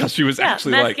face, because she was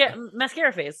actually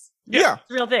mascara face. Yeah.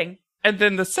 It's a real thing. And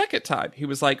then the second time, he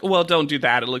was like, well, don't do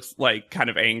that. It looks like kind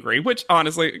of angry, which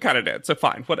honestly it kind of did. So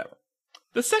fine, whatever.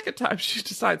 The second time, she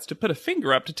decides to put a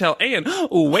finger up to tell Anne,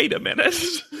 oh, wait a minute,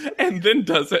 and then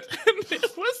does it. And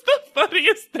it was the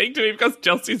funniest thing to me because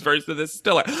Chelsea's version of this is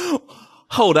still like,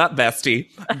 hold up, bestie.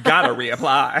 Gotta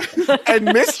reapply. And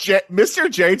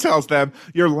Mr. J tells them,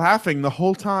 you're laughing the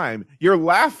whole time. You're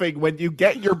laughing when you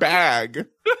get your bag.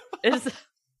 It is the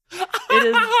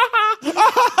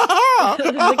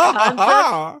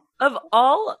concept of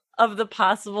all of the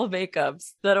possible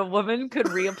makeups that a woman could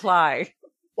reapply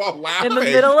While laughing. in the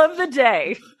middle of the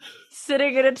day,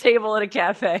 sitting at a table at a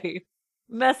cafe.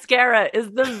 Mascara is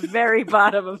the very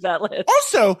bottom of that list.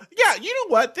 Also, yeah, you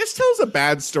know what? This tells a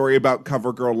bad story about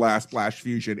CoverGirl Lash Blast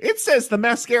Fusion. It says the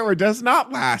mascara does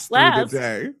not last through the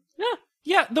day.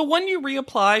 Yeah, the one you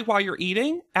reapply while you're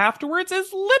eating afterwards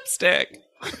is lipstick.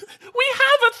 We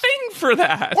have a thing for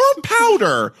that. Or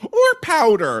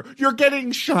powder. You're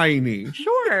getting shiny.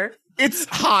 Sure. It's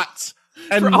hot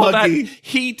and For all that muggy.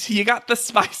 heat, you got the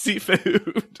spicy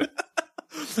food.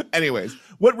 Anyways,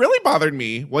 what really bothered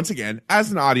me, once again,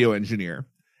 as an audio engineer,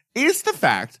 is the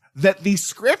fact that the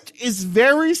script is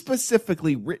very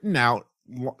specifically written out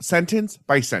sentence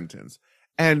by sentence.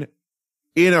 And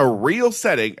in a real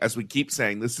setting, as we keep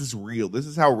saying, this is real. This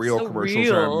is how real So commercials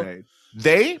real. are made.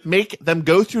 They make them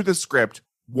go through the script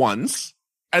once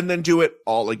and then do it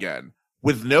all again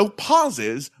with no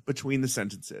pauses between the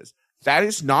sentences. That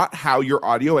is not how your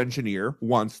audio engineer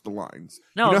wants the lines.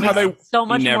 No, You know it how makes so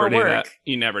much you never more do work. that.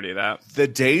 You never do that. The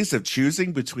days of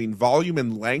choosing between volume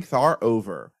and length are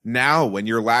over. Now, when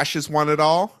your lashes want it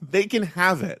all, they can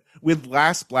have it with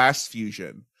Lash Blast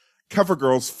Fusion,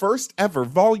 CoverGirl's first ever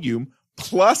volume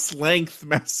plus length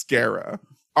mascara.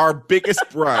 Our biggest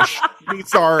brush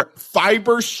meets our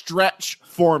fiber stretch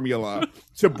formula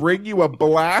to bring you a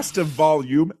blast of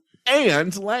volume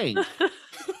and length.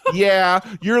 Yeah,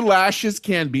 your lashes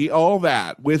can be all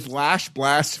that with Lash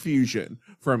Blast Fusion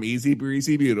from Easy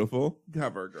Breezy Beautiful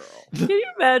CoverGirl. Can you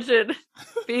imagine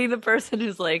being the person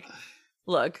who's like,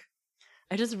 look,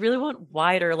 I just really want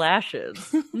wider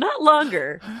lashes. Not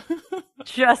longer,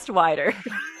 just wider.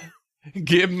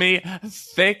 Give me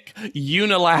thick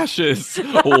unilashes.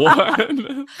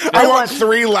 One. I want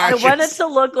 3 lashes. I want it to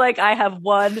look like I have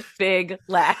one big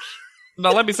lash.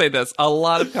 Now, let me say this. A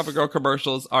lot of CoverGirl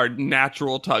commercials are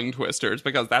natural tongue twisters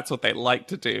because that's what they like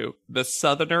to do. The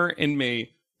Southerner in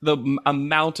me, the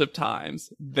amount of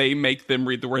times they make them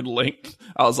read the word length,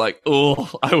 I was like, oh,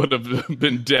 I would have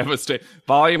been devastated.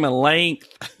 Volume and length.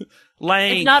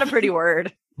 Length. It's not a pretty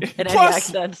word in any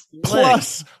accent.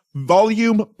 Plus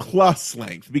volume plus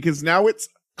length, because now it's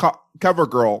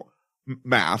CoverGirl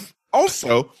math.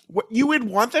 Also, what you would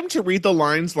want them to read the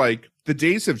lines like, the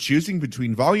days of choosing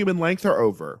between volume and length are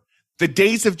over. The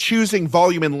days of choosing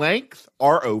volume and length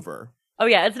are over. Oh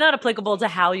yeah, it's not applicable to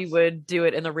how you would do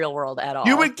it in the real world at all.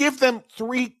 You would give them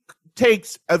 3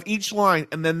 takes of each line,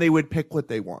 and then they would pick what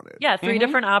they wanted. Yeah, 3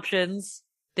 different options.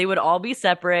 They would all be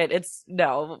separate.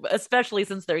 Especially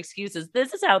since their excuses.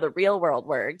 This is how the real world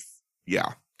works.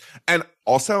 Yeah. And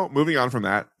also, moving on from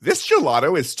that, this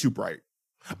gelato is too bright.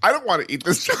 I don't want to eat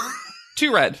this gelato.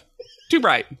 Too red. Too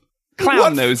bright.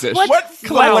 Clown nose-ish. What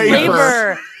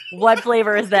flavor? What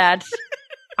flavor is that?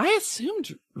 I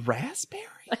assumed raspberry.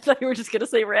 I thought you were just going to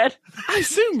say red. I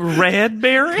assumed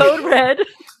redberry. Code red.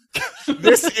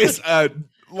 This is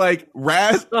like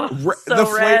red.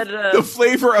 The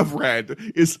flavor of red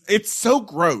is, it's so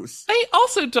gross. They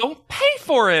also don't pay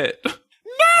for it.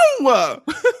 No.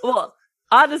 Well,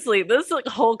 honestly, this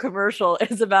whole commercial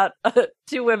is about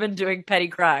 2 women doing petty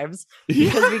crimes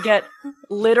because we get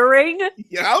littering.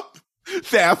 Yep.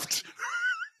 Theft.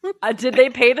 Did they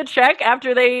pay the check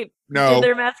after they did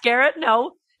their mascara?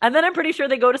 No. And then I'm pretty sure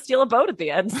they go to steal a boat at the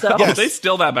end. So yes. They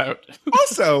steal that boat.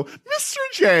 Also, Mr.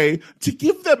 J, to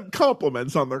give them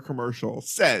compliments on their commercial,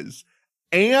 says,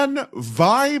 Anne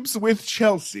vibes with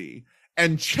Chelsea,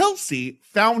 and Chelsea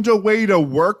found a way to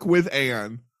work with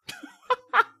Anne.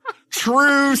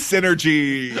 True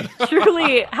synergy.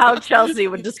 Truly how Chelsea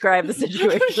would describe the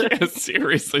situation. Yeah,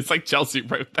 seriously, it's like Chelsea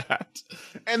wrote that.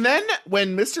 And then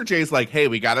when Mr. J's like, hey,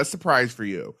 we got a surprise for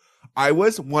you, I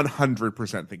was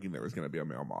 100% thinking there was going to be a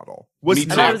male model. Me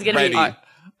too. I was going to be.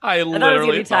 I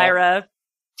literally thought Tyra.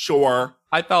 Sure.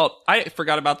 I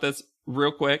forgot about this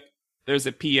real quick. There's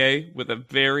a PA with a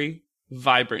very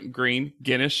vibrant green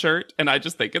Guinness shirt, and I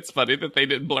just think it's funny that they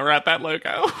didn't blur out that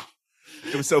logo.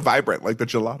 It was so vibrant, like the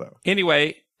gelato.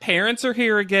 Anyway, parents are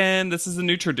here again. This is a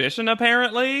new tradition,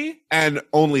 apparently. And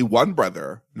only one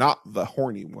brother, not the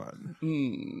horny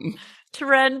one.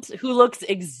 Trent, who looks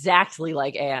exactly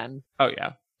like Anne. Oh,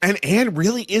 yeah. And Anne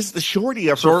really is the shorty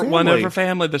of short her family. one of her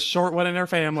family, the short one in her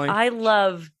family. I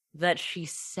love that she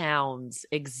sounds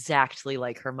exactly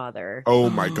like her mother. Oh,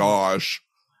 my gosh.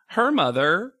 Her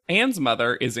mother, Anne's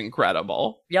mother, is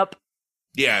incredible. Yep.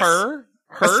 Yes. Her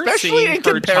especially in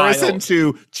comparison child.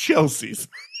 to Chelsea's.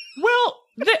 Well,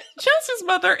 Chelsea's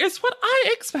mother is what I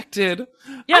expected.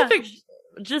 Yeah, I think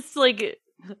just like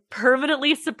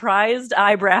permanently surprised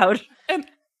eyebrowed, and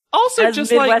also as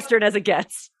just Midwestern as it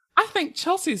gets. I think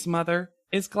Chelsea's mother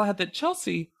is glad that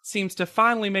Chelsea seems to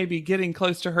finally maybe getting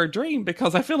close to her dream,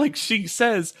 because I feel like she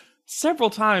says several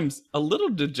times, a little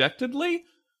dejectedly,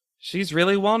 she's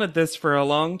really wanted this for a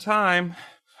long time.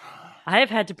 I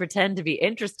have had to pretend to be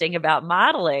interesting about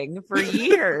modeling for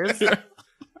years.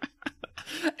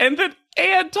 And then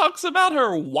Anne talks about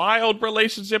her wild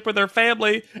relationship with her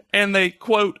family, and they,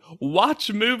 quote,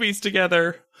 watch movies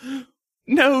together.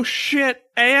 No shit,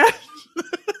 Anne.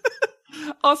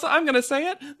 Also, I'm going to say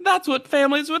it. That's what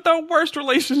families with the worst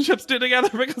relationships do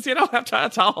together, because you don't have to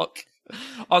talk.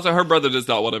 Also, her brother does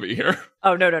not want to be here.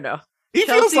 Oh, no. He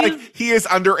feels like he is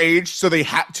underage, so they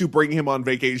had to bring him on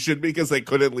vacation because they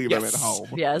couldn't leave him at home.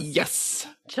 Yes.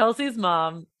 Chelsea's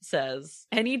mom says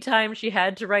anytime she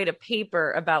had to write a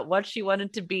paper about what she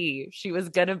wanted to be, she was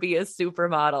going to be a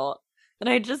supermodel. And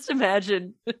I just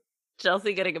imagine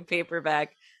Chelsea getting a paper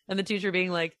back and the teacher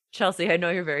being like, Chelsea, I know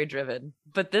you're very driven,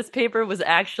 but this paper was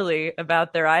actually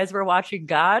about their eyes were watching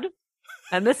God,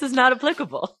 and this is not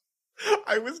applicable.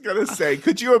 I was going to say,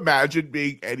 could you imagine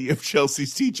being any of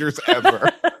Chelsea's teachers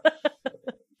ever?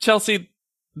 Chelsea,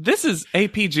 this is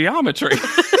AP geometry.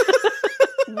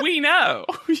 We know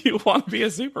you want to be a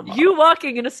supermodel. You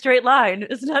walking in a straight line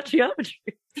is not geometry.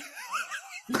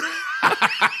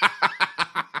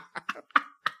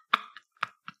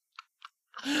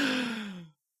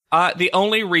 The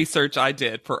only research I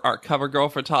did for our cover girl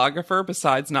photographer,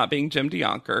 besides not being Jim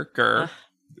DeYonker,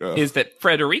 is that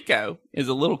Federico is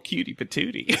a little cutie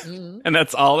patootie. Mhm. And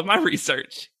that's all of my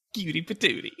research. Cutie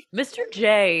patootie. Mr.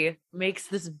 J makes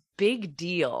this big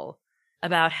deal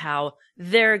about how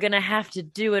they're going to have to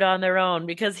do it on their own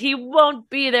because he won't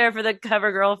be there for the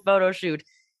cover girl photo shoot.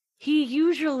 He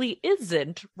usually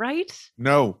isn't, right?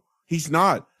 No, he's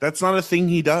not. That's not a thing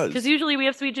he does. Because usually we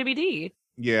have Sweet Jimmy D.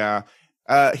 Yeah.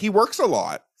 He works a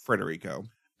lot, Federico.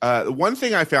 One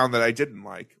thing I found that I didn't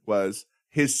like was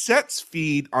his sets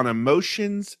feed on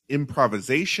emotions,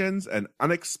 improvisations, and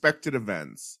unexpected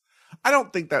events. I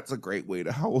don't think that's a great way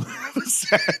to have a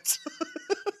set.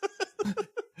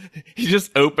 He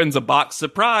just opens a box,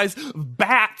 surprise,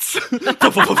 bats. To the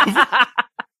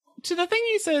thing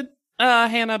you said,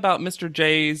 Hannah, about Mr.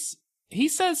 J's, he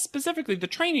says specifically the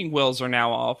training wheels are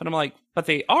now off. And I'm like, but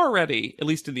they already, at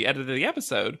least in the edit of the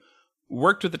episode,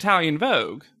 worked with Italian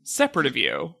Vogue, separate of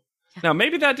you. Now,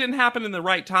 maybe that didn't happen in the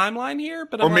right timeline here,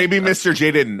 but or maybe Mr.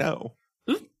 J didn't know.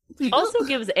 Also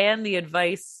gives Anne the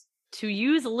advice to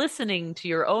use listening to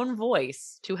your own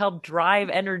voice to help drive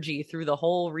energy through the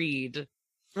whole read.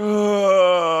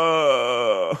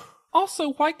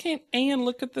 Also, why can't Anne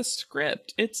look at the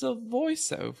script? It's a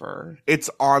voiceover. It's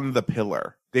on the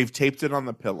pillar. They've taped it on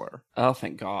the pillar. Oh,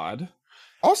 thank God.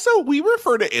 Also, we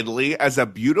refer to Italy as a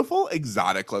beautiful,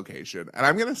 exotic location. And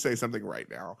I'm going to say something right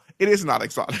now. It is not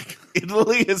exotic.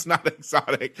 Italy is not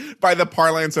exotic by the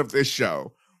parlance of this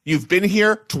show. You've been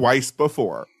here twice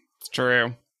before. It's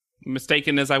true.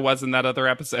 Mistaken as I was in that other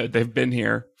episode, they've been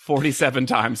here 47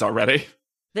 times already.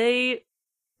 They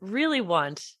really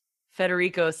want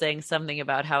Federico saying something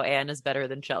about how Anne is better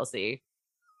than Chelsea.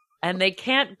 And they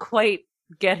can't quite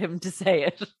get him to say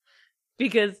it.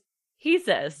 Because he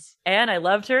says, Anne, I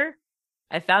loved her.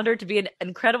 I found her to be an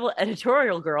incredible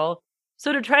editorial girl.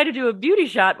 So to try to do a beauty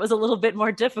shot was a little bit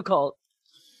more difficult.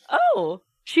 Oh,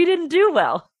 she didn't do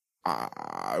well.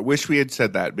 I wish we had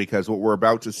said that because what we're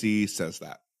about to see says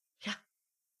that.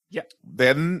 Yeah.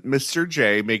 Then Mr.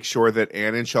 J makes sure that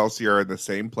Anne and Chelsea are in the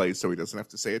same place so he doesn't have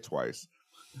to say it twice.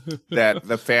 That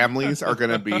the families are going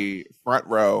to be front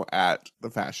row at the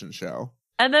fashion show.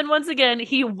 And then once again,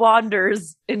 he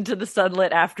wanders into the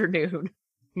sunlit afternoon.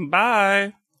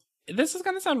 Bye. This is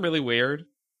going to sound really weird,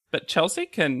 but Chelsea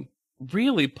can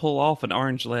really pull off an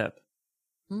orange lip.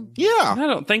 Yeah. I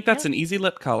don't think that's an easy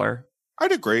lip color.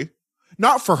 I'd agree.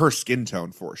 Not for her skin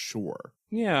tone, for sure.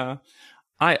 Yeah.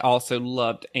 I also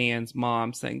loved Anne's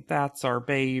mom saying, "That's our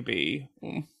baby."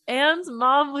 Anne's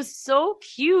mom was so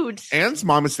cute. Anne's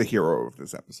mom is the hero of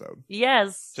this episode.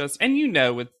 Yes. And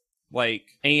with like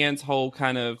Anne's whole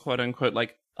kind of quote unquote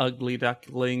like ugly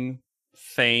duckling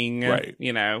thing, right?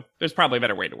 There's probably a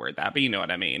better way to word that, but you know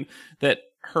what I mean. That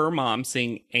her mom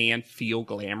seeing Anne feel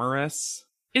glamorous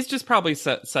is just probably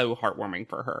so heartwarming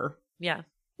for her. Yeah.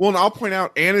 Well, and I'll point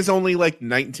out, Anne is only like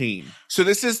 19. So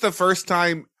this is the first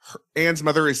time Anne's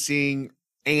mother is seeing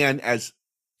Anne as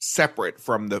separate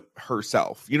from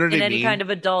herself. You know what I mean? In any kind of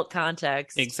adult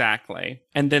context. Exactly.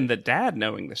 And then the dad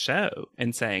knowing the show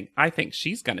and saying, I think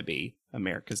she's going to be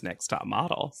America's Next Top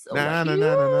Model. So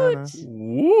cute.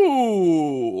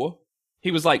 Woo!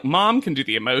 He was like, Mom can do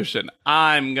the emotion.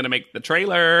 I'm going to make the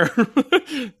trailer.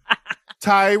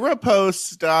 Tyra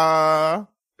Posta.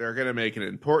 They're going to make an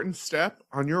important step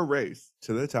on your race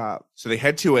to the top. So they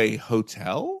head to a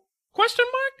hotel? Question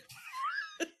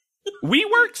mark?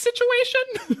 WeWork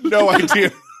situation? No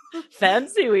idea.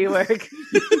 Fancy WeWork.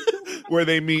 Where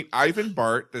they meet Ivan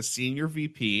Bart, the senior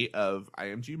VP of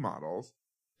IMG Models.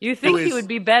 You think he would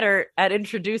be better at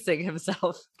introducing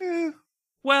himself?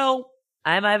 Well,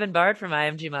 I'm Ivan Bart from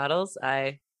IMG Models.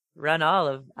 I run all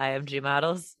of IMG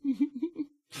Models.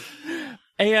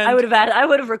 And I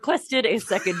would have requested a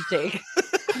second take.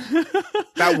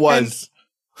 That was.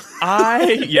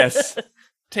 Yes.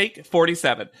 Take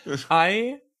 47.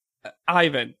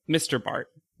 Ivan, Mr. Bart,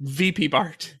 VP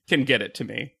Bart can get it to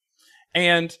me.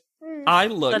 And I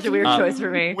looked Such a weird choice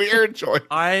for me. Weird choice.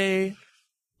 I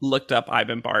looked up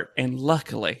Ivan Bart, and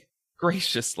luckily,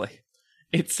 graciously,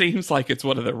 it seems like it's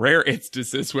one of the rare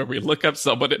instances where we look up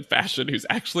someone in fashion who's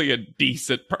actually a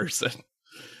decent person.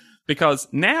 Because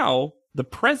now the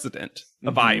president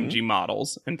of IMG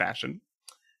Models and Fashion,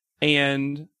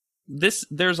 and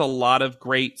there's a lot of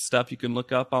great stuff you can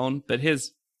look up on, but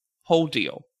his whole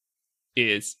deal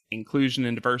is inclusion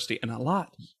and diversity, and a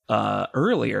lot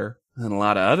earlier, and a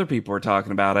lot of other people were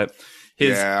talking about it.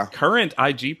 His current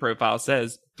IG profile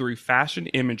says, through fashion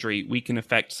imagery, we can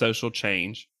affect social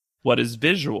change. What is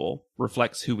visual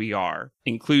reflects who we are.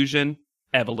 Inclusion,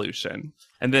 evolution.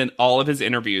 And then all of his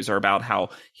interviews are about how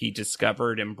he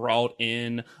discovered and brought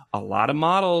in a lot of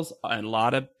models and a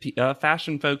lot of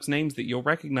fashion folks' names that you'll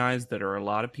recognize, that are a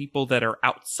lot of people that are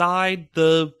outside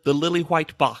the lily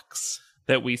white box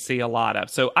that we see a lot of.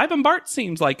 So Ivan Bart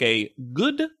seems like a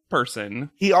good person.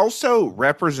 He also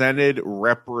represents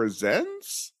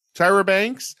Tyra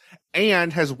Banks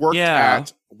and has worked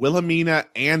at Wilhelmina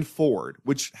and Ford,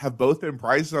 which have both been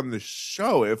prized on the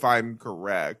show, if I'm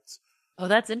correct. Oh,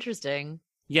 that's interesting.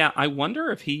 Yeah, I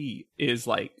wonder if he is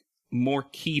like more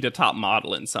key to top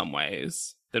model in some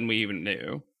ways than we even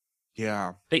knew.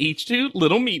 Yeah. They each do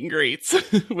little meet and greets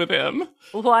with him.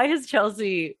 Why is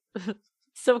Chelsea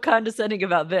so condescending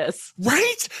about this?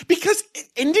 Right? Because it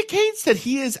indicates that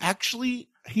he has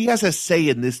a say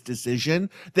in this decision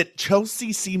that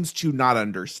Chelsea seems to not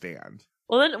understand.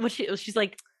 Well, then when she's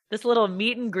like, this little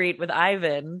meet and greet with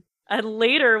Ivan, and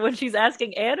later when she's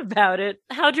asking Anne about it,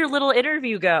 how'd your little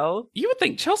interview go? You would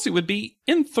think Chelsea would be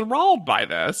enthralled by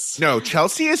this. No,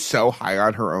 Chelsea is so high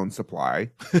on her own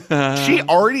supply. She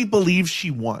already believes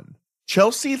she won.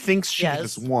 Chelsea thinks she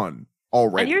has won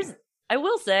already. And I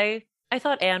will say, I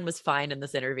thought Anne was fine in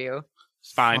this interview.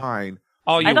 Fine.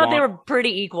 I thought they were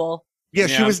pretty equal. Yeah,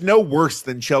 she was no worse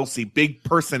than Chelsea. Big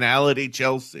personality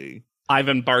Chelsea.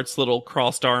 Ivan Bart's little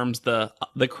crossed arms, the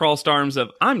crossed arms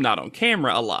of, I'm not on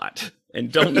camera a lot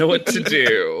and don't know what to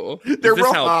do. They're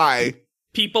real high.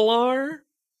 People are?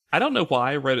 I don't know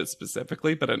why I wrote it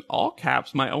specifically, but in all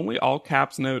caps, my only all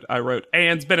caps note, I wrote,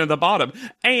 Anne's been at the bottom.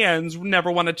 Anne's never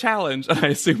won a challenge. And I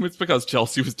assume it's because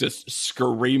Chelsea was just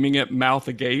screaming at mouth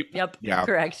agape. Yep, yeah,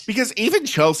 correct. Because even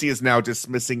Chelsea is now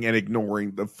dismissing and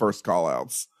ignoring the first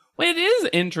call-outs. Well, it is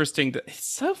interesting. It's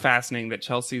so fascinating that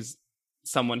Chelsea's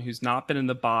someone who's not been in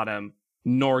the bottom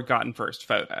nor gotten first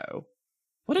photo.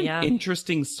 What an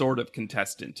interesting sort of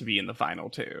contestant to be in the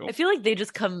final two. I feel like they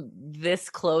just come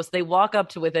this close. They walk up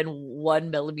to within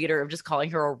 1 millimeter of just calling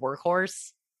her a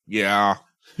workhorse. Yeah.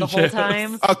 The whole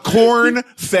time. A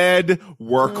corn-fed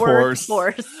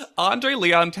workhorse. Andre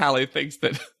Leon Talley thinks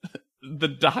that the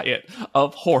diet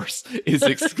of horse is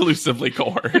exclusively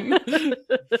corn.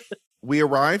 We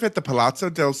arrive at the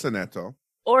Palazzo del Soneto.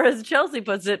 Or as Chelsea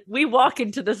puts it, we walk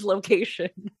into this location.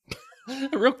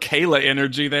 A real Kayla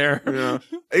energy there. Yeah.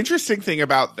 Interesting thing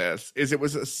about this is it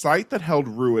was a site that held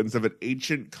ruins of an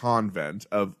ancient convent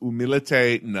of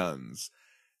Umilite nuns.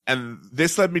 And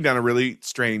this led me down a really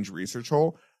strange research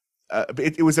hole.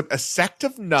 It was a sect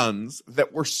of nuns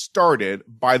that were started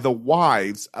by the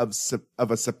wives of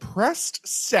a suppressed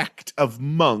sect of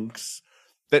monks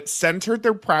that centered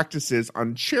their practices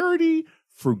on charity,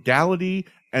 frugality,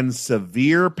 and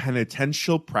severe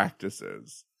penitential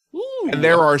practices. Ooh. And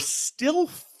there are still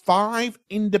 5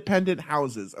 independent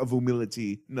houses of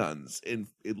humility nuns in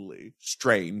Italy.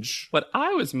 Strange. What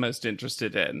I was most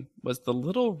interested in was the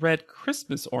little red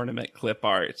Christmas ornament clip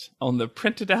art on the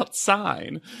printed out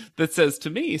sign that says, to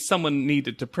me, someone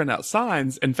needed to print out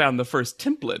signs and found the first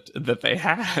template that they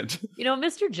had. You know,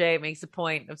 Mr. J makes a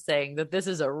point of saying that this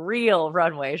is a real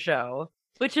runway show.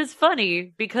 Which is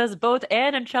funny because both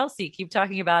Anne and Chelsea keep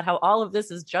talking about how all of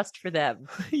this is just for them.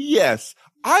 Yes.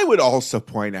 I would also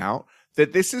point out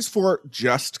that this is for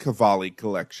Just Cavalli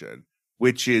collection,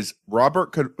 which is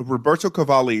Roberto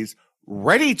Cavalli's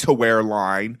ready-to-wear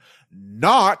line,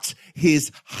 not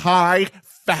his high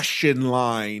fashion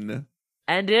line.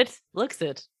 And it looks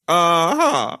it.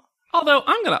 Uh-huh. Although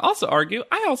I'm going to also argue,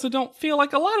 I also don't feel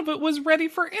like a lot of it was ready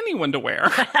for anyone to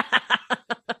wear.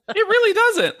 It really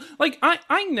doesn't. Like,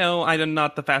 I know I'm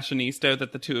not the fashionista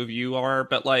that the two of you are,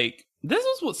 but like, this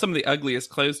was what some of the ugliest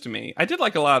clothes to me. I did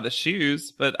like a lot of the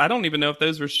shoes, but I don't even know if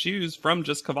those were shoes from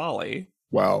Just Cavalli.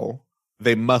 Well,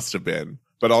 they must have been,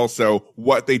 but also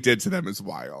what they did to them is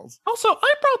wild. Also,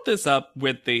 I brought this up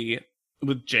with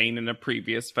Jane in a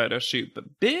previous photo shoot,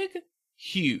 but big,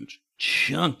 huge,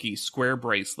 chunky square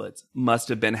bracelets must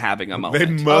have been having a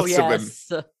moment. They must have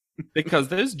been. Because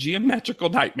those geometrical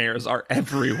nightmares are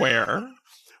everywhere.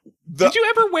 Did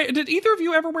either of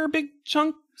you ever wear big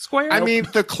chunk square? I mean,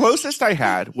 the closest I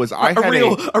had was a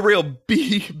real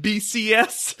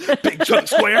BCS big chunk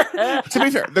square. To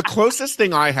be fair, the closest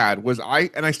thing I had was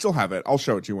and I still have it. I'll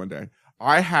show it to you one day.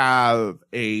 I have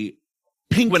a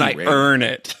pinky when ring. I earn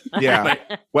it. Yeah.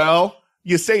 Well,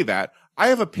 you say that. I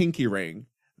have a pinky ring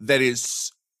that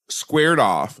is squared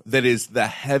off, that is the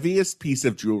heaviest piece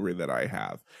of jewelry that I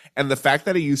have. And the fact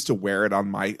that I used to wear it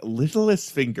on my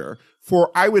littlest finger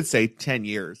for, I would say, 10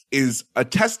 years is a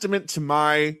testament to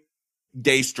my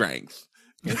gay strength.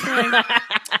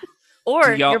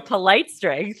 Or your polite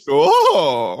strength.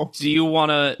 Oh! Do you want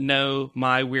to know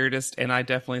my weirdest, and I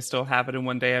definitely still have it, and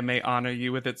one day I may honor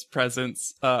you with its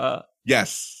presence,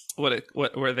 Yes. what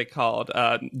were they called?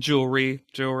 Jewelry.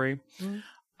 Mhm.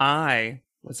 I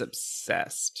was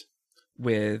obsessed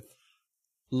with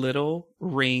little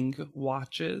ring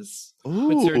watches,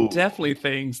 which are Ooh. definitely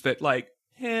things that like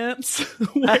pimps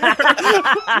wear.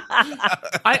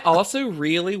 I also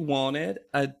really wanted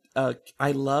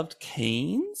I loved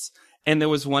canes. And there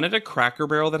was one at a Cracker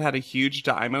Barrel that had a huge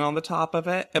diamond on the top of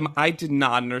it. And I did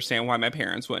not understand why my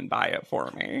parents wouldn't buy it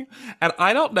for me. And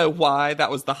I don't know why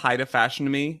that was the height of fashion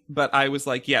to me, but I was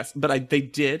like, yes. But they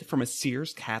did, from a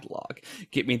Sears catalog,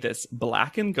 get me this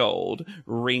black and gold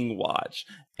ring watch.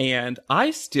 And I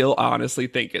still honestly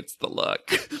think it's the look,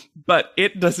 but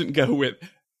it doesn't go with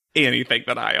anything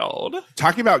that I own.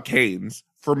 Talking about canes,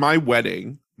 for my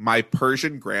wedding, my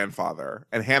Persian grandfather,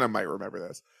 and Hannah might remember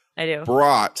this, I do.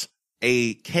 brought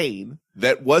a cane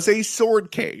that was a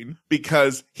sword cane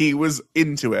because he was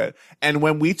into it. And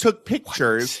when we took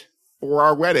pictures for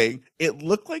our wedding, it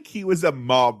looked like he was a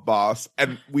mob boss.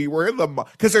 And we were in the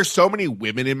because there's so many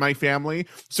women in my family.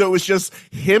 So it was just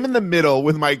him in the middle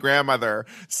with my grandmother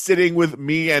sitting with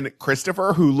me and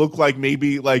Christopher, who looked like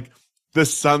maybe like the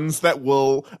sons that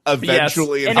will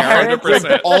eventually inherit, with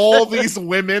 100%. all these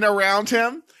women around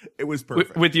him. It was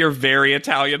perfect. With your very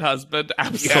Italian husband,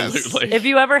 absolutely. If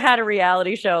you ever had a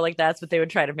reality show, like that's what they would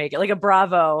try to make it, like a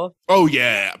Bravo. Oh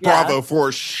yeah, Bravo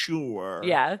for sure.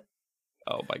 Yeah.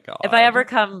 Oh my God. If I ever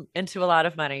come into a lot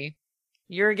of money,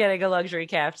 you're getting a luxury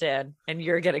caftan and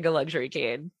you're getting a luxury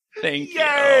cane. Thank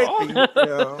Yay! you. Thank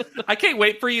you. I can't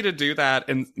wait for you to do that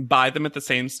and buy them at the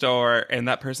same store, and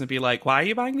that person be like, "Why are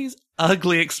you buying these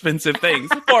ugly, expensive things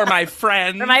for my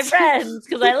friends?" For my friends,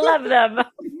 because I love them.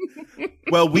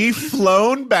 Well, we've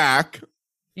flown back.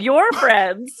 Your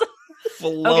friends.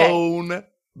 Flown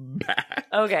back.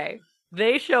 Okay.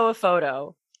 They show a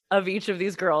photo of each of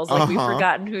these girls, like we've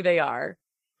forgotten who they are.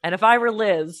 And if I were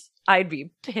Liz, I'd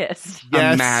be pissed.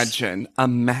 Yes.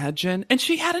 Imagine. And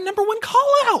she had a #1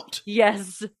 call out.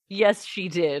 Yes, she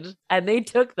did. And they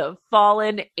took the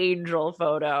fallen angel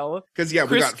photo. Because, yeah, we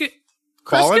Chris, got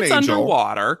Chris Fallen gets Angel.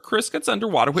 underwater. Chris gets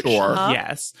underwater, which, Sure.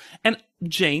 yes. And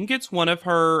Jane gets one of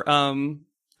her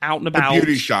out and the about.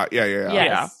 beauty shot. Yeah. Yes.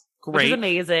 Yeah, Which great. is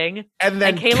amazing. And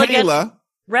then And Kayla Kayla.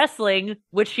 Wrestling,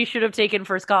 which she should have taken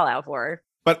first call out for,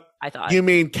 But I thought. you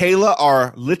mean Kayla,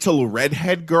 our little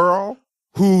redhead girl,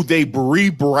 who they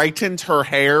re-brightened her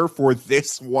hair for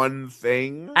this one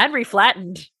thing? And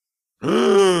reflattened.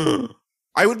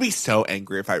 I would be so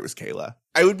angry if I was Kayla.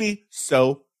 I would be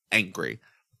so angry.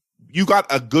 You got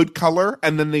a good color,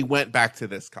 and then they went back to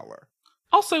this color.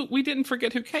 Also, we didn't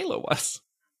forget who Kayla was.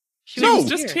 She No. was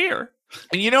just here.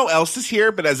 And you know who else is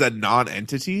here, but as a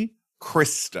non-entity?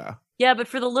 Krista. Yeah, but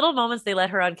for the little moments they let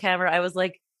her on camera, I was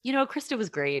like, Krista was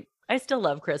great. I still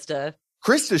love Krista.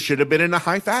 Krista should have been in a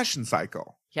high fashion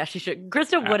cycle. Yeah, she should.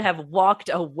 Krista would have walked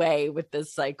away with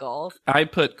this cycle. I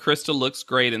put Krista looks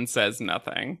great and says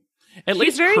nothing. At She's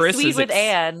least very Chris sweet is with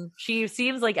Anne. She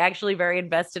seems like actually very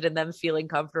invested in them feeling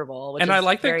comfortable. Which And is I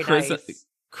like that very nice.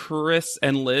 Chris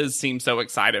and Liz seem so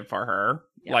excited for her.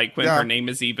 Yeah. Like when Yeah. her name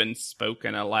is even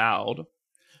spoken aloud.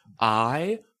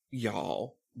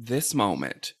 This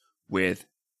moment with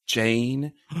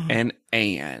Jane and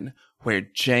Anne, where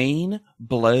Jane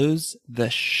blows the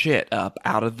shit up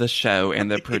out of the show and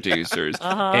the producers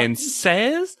Uh-huh. and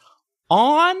says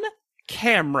on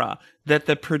camera that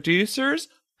the producers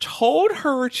told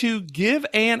her to give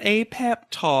Anne a pep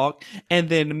talk and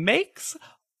then makes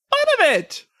fun of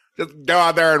it. Just go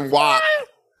out there and walk.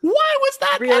 Why was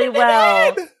that Really edited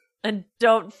well. in? And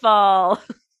don't fall.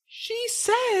 She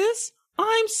says,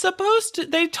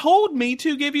 they told me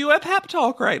to give you a pep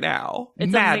talk right now.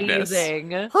 It's Madness.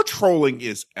 amazing. Her trolling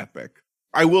is epic.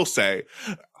 I will say.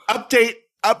 Update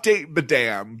the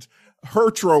damned.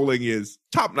 Her trolling is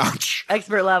top notch.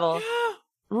 Expert level. Yeah,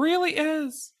 really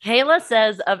is. Kayla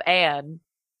says of Anne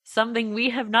something we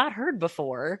have not heard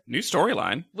before, New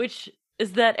storyline. which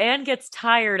is that Anne gets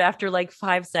tired after like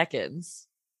 5 seconds,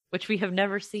 which we have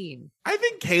never seen. I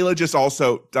think Kayla just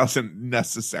also doesn't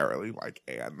necessarily like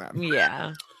Anne then.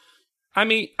 Yeah. I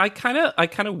mean, I kind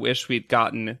of wish we'd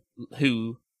gotten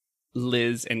who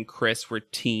Liz and Chris were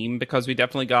team, because we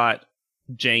definitely got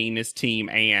Jane as team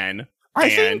Anne I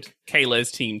and think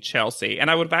Kayla's team Chelsea. And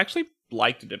I would have actually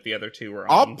liked it if the other two were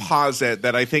I'll on. posit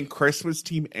that I think Chris was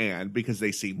team Anne because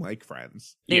they seem like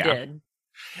friends. They Yeah. did.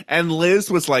 And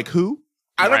Liz was like, who?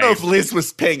 I don't know Right. if Liz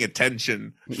was paying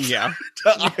attention Yeah.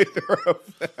 to either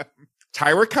of them.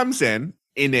 Tyra comes in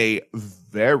a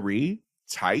very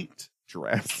tight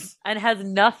dress. And has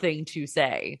nothing to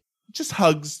say. Just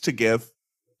hugs to give.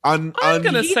 I'm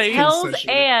gonna He say- tells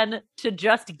Essentially. Anne to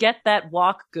just get that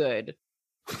walk good.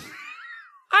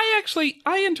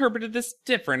 I interpreted this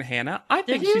different, Hannah. I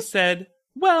think you? she said,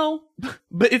 well,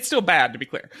 but it's still bad to be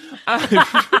clear.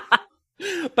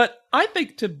 But I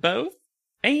think to both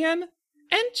Anne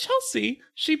and Chelsea,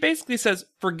 she basically says,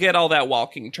 forget all that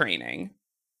walking training.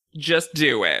 Just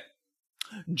do it.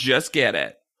 Just get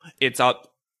it. It's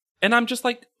up. And I'm just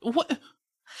like, what?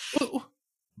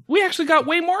 We actually got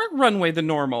way more runway than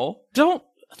normal. Don't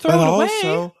throw it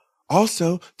away.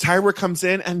 Also, Tyra comes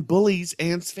in and bullies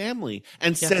Anne's family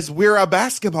and says, we're a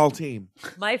basketball team.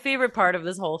 My favorite part of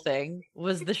this whole thing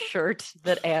was the shirt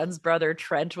that Anne's brother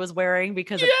Trent was wearing,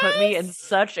 because it put me in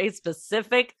such a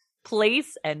specific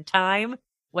place and time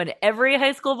when every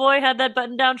high school boy had that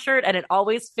button-down shirt, and it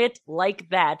always fit like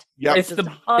that. Yep. It's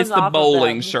the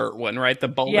bowling shirt one, right? The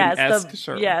bowling-esque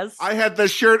shirt. Yes. I had the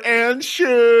shirt and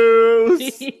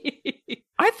shoes.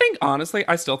 I think, honestly,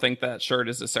 I still think that shirt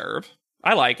is a serve.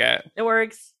 I like it. It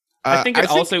works. I think it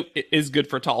also is good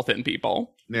for tall, thin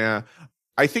people. Yeah.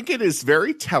 I think it is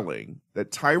very telling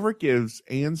that Tyra gives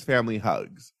Anne's family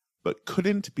hugs, but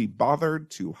couldn't be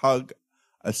bothered to hug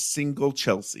a single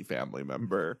Chelsea family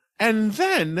member. And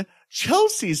then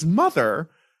Chelsea's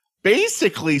mother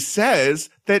basically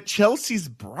says that Chelsea's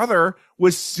brother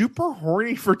was super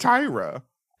horny for Tyra.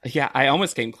 Yeah, I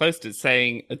almost came close to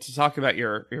saying, to talk about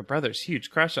your brother's huge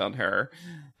crush on her.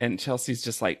 And Chelsea's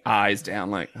just like eyes down,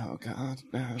 like, oh God,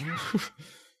 no.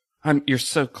 You're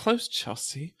so close,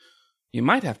 Chelsea. You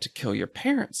might have to kill your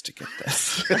parents to get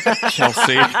this,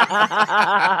 Chelsea.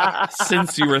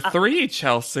 Since you were 3,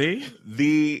 Chelsea.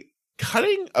 The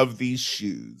cutting of these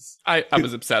shoes. I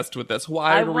was obsessed with this.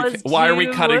 Why are we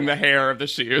cutting the hair of the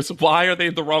shoes? Why are they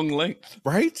the wrong length?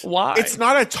 Right? Why? It's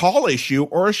not a tall issue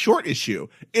or a short issue.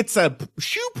 It's a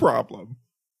shoe problem.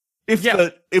 If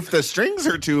the strings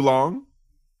are too long.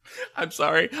 I'm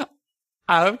sorry.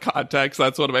 Out of context,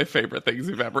 that's one of my favorite things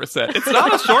you've ever said. It's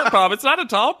not a short problem. It's not a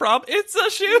tall problem. It's a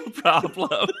shoe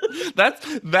problem.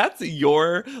 That's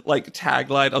your like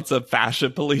tagline on some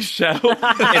fashion police show. It's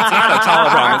not a tall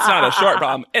problem. It's not a short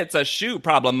problem. It's a shoe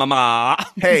problem, mama.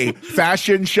 Hey,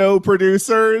 fashion show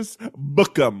producers,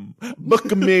 book 'em.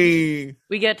 Book me.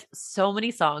 We get so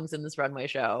many songs in this runway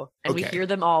show, and we hear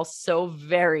them all so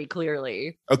very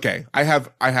clearly. Okay, I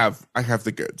have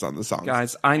the goods on the songs.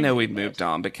 Guys, I know we've moved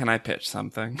on, but can I pitch something?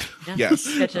 Yeah.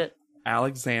 Yes. Pitch it.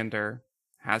 Alexander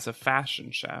has a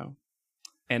fashion show,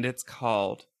 and it's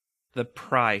called The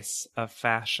Price of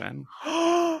Fashion.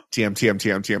 TM.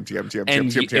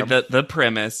 And the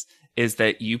premise is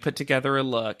that you put together a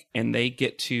look and they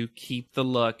get to keep the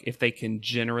look if they can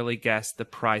generally guess the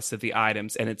price of the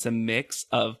items. And it's a mix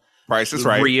of Price is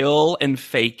Right, real and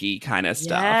fakey kind of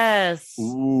stuff. Yes.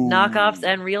 Ooh. Knockoffs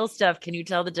and real stuff. Can you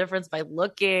tell the difference by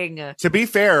looking? To be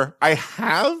fair, I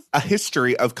have a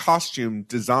history of costume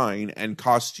design and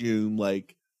costume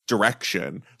like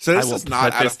direction. So this is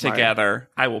not put this together.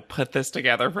 I will put this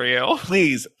together for you.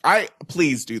 Please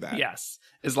do that. Yes.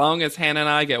 As long as Hannah and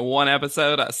I get one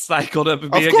episode cycled up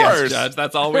and be Of a course. guest judge,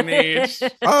 that's all we need.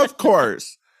 Of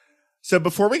course. So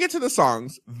before we get to the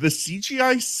songs, the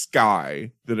CGI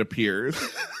sky that appears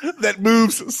that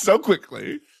moves so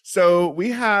quickly. So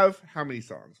we have how many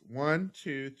songs? 1,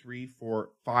 2, 3, 4,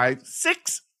 5,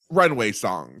 6 runway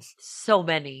songs. So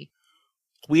many.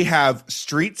 We have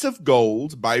Streets of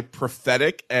Gold by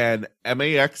Prophetic and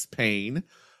MAX Pain,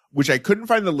 which I couldn't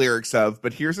find the lyrics of,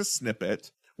 but here's a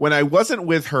snippet. When I wasn't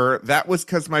with her, that was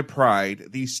 'cause my pride.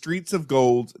 These streets of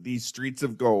gold,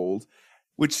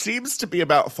 which seems to be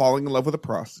about falling in love with a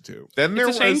prostitute. Then there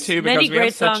It's a shame, was too, because Many we have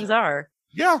great songs are.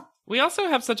 Yeah. We also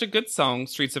have such a good song,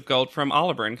 Streets of Gold, from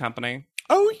Oliver and Company.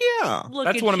 Oh yeah. Look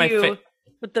That's at one of my you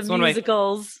with the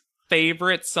musicals.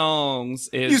 Favorite songs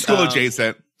is Musical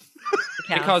adjacent.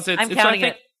 because it's counting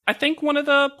it. I think one of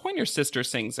the Pointer Sisters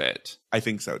sings it. I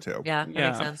think so too. Yeah, that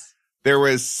makes sense. There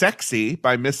was Sexy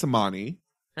by Miss Amani,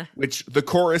 which the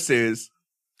chorus is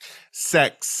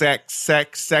sex, sex,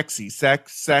 sex, sexy,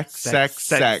 sex, sex, sex,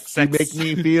 sex. You make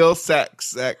me feel sex,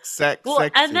 sex, sex, Well,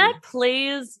 sexy. and that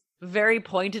plays very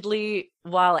pointedly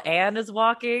while Anne is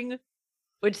walking,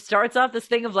 which starts off this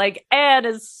thing of like, Anne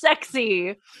is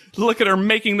sexy. Look at her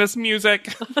making this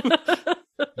music.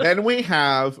 Then we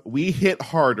have We Hit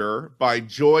Harder by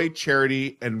Joy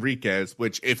Charity Enriquez,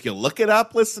 which if you look it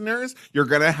up, listeners, you're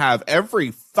going to have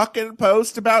every fucking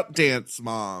post about Dance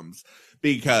Moms,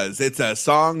 because it's a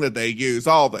song that they use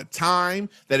all the time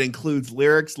that includes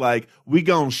lyrics like, we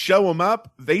gonna show them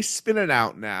up, they spin it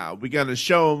out now. We gonna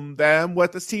show them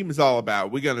what this team is all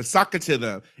about. We gonna suck it to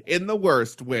them in the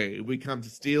worst way. We come to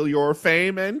steal your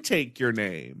fame and take your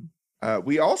name.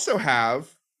 We also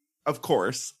have, of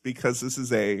course, because this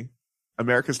is a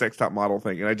America's Next Top Model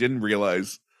thing, and I didn't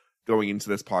realize going into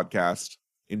this podcast,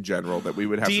 in general that we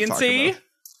would have to talk DNC? about.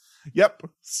 Yep.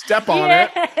 Step on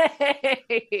It.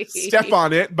 Yay! Step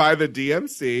on It by the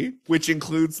DMC, which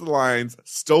includes the lines,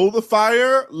 stole the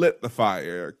fire, lit the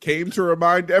fire, came to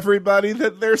remind everybody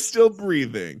that they're still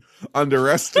breathing,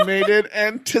 underestimated,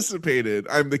 anticipated.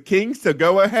 I'm the king, so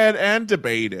go ahead and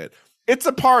debate it. It's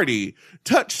a party.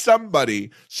 Touch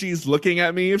somebody. She's looking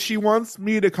at me if she wants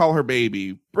me to call her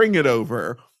baby. Bring it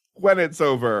over. When it's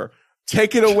over,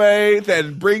 take it away,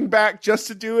 then bring back just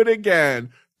to do it again.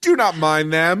 Do not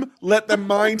mind them. Let them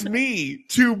mind me.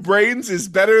 2 brains is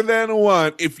better than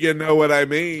 1, if you know what I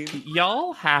mean.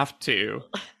 Y'all have to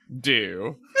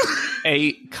do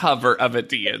a cover of a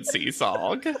DNC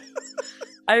song.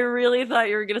 I really thought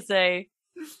you were going to say,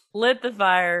 lit the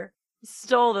fire,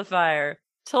 stole the fire,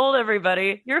 told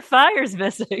everybody your fire's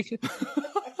missing.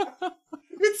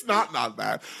 It's not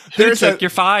that. Who took your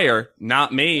fire?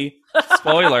 Not me.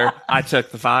 Spoiler, I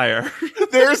took the fire.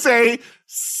 There's a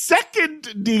second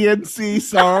DNC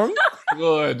song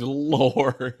Good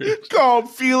Lord. called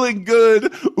Feeling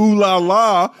Good, Ooh La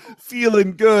La.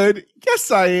 Feeling good.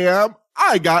 Yes, I am.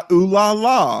 I got ooh la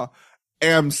la.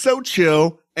 Am so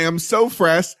chill. Am so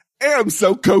fresh. Am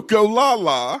so Coco La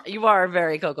La. You are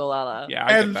very Coco Lala. Yeah, I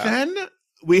get And that. then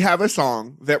we have a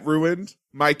song that ruined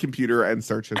my computer and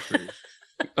search history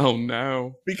Oh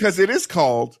no. because it is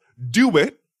called Do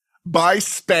It by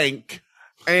Spank.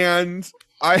 And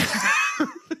I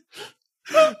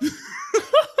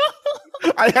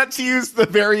had to use the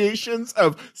variations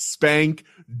of Spank,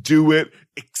 Do It,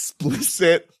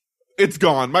 Explicit. It's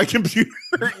gone. My computer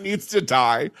needs to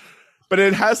die. But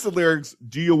it has the lyrics,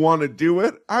 do you want to do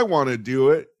it? I want to do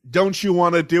it. Don't you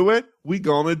want to do it? We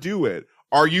gonna do it.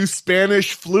 Are you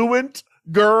Spanish fluent,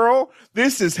 girl?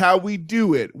 This is how we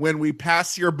do it when we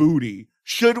pass your booty.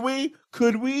 Should we?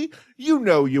 Could we? You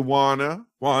know you wanna.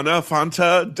 Wanna,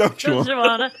 Fanta? Don't you Don't want? you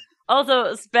wanna?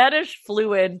 Also, Spanish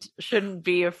fluent shouldn't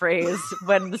be a phrase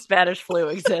when the Spanish flu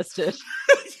existed.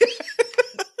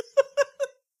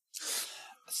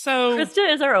 So,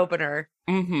 Krista is our opener,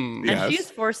 mhm. Yeah. Yes. and she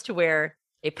is forced to wear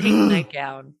a pink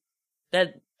nightgown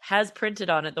that has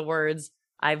printed on it the words,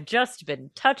 I've just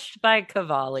been touched by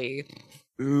Cavalli.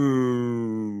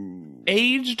 Ooh.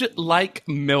 Aged like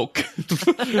milk.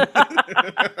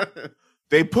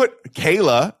 They put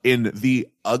Kayla in the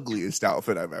ugliest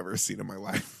outfit I've ever seen in my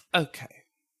life. Okay.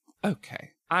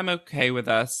 I'm okay with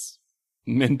us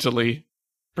mentally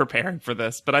preparing for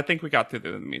this, but I think we got through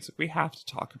the music. We have to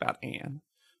talk about Anne.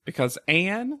 Because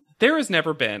Anne, there has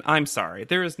never been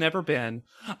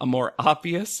a more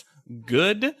obvious,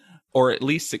 good, or at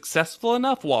least successful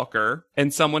enough walker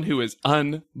and someone who is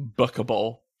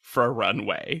unbookable for a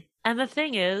runway. And the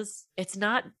thing is, it's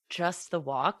not just the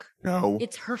walk, No.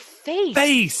 it's her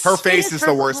face. Her face is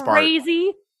the worst part.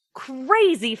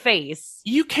 Crazy face.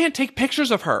 You can't take pictures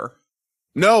of her.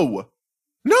 No.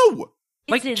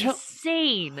 Like, It's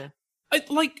insane.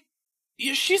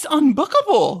 She's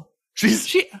unbookable.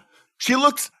 She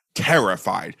looks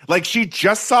terrified. Like she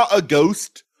just saw a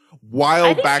ghost while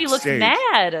I think backstage. she looks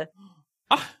mad.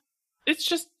 It's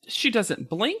just, she doesn't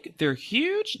blink. They're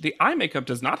huge. The eye makeup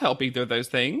does not help either of those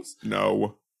things.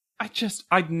 No.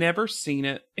 I'd never seen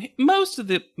it. Most of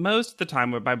the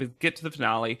time when I would get to the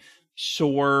finale,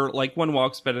 sure, like one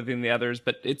walk's better than the others,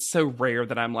 but it's so rare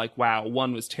that I'm like, wow,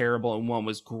 one was terrible and one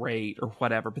was great or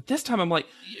whatever. But this time I'm like,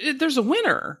 there's a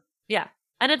winner. Yeah.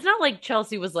 And it's not like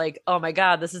Chelsea was like, oh my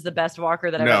God, this is the best walker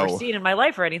that I've No. ever seen in my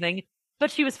life or anything. But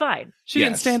she was fine. She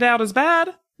didn't Yes. stand out as bad.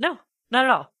 No, not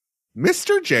at all.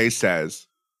 Mr. J says,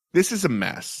 this is a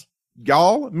mess.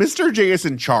 Y'all, Mr. J is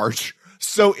in charge.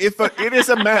 So if it is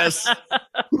a mess,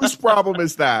 whose problem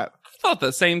is that? I thought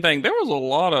the same thing. There was a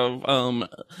lot of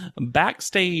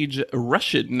backstage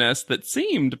rushedness that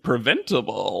seemed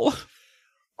preventable.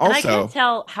 And I Also, can't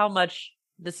tell how much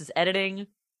this is editing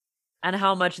and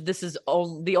how much this is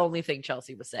the only thing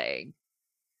Chelsea was saying.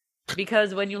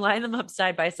 Because when you line them up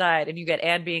side by side and you get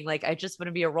Anne being like, I just want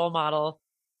to be a role model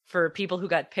for people who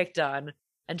got picked on.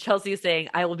 And Chelsea is saying,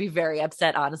 I will be very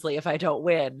upset, honestly, if I don't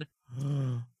win.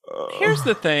 Here's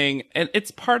the thing, and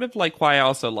it's part of like why I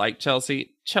also like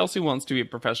Chelsea. Chelsea wants to be a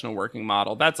professional working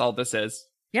model. That's all this is.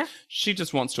 Yeah. She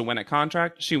just wants to win a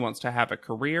contract. She wants to have a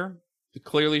career.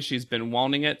 Clearly, she's been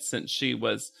wanting it since she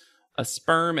was a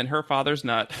sperm in her father's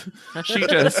nut.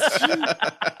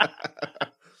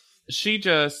 She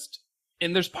just,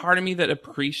 and there's part of me that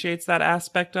appreciates that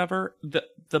aspect of her.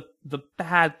 The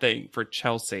bad thing for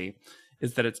Chelsea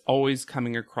is that it's always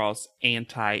coming across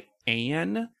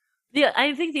anti-Anne. Yeah,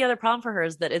 I think the other problem for her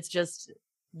is that it's just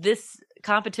this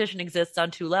competition exists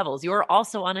on two levels. You're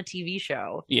also on a TV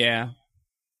show. Yeah.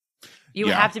 You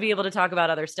Yeah. have to be able to talk about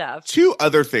other stuff. Two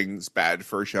other things bad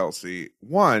for Chelsea.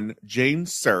 One, Jane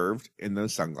served in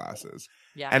those sunglasses.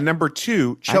 Yeah. And number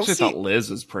two, I actually Chelsea. thought Liz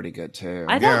was pretty good too.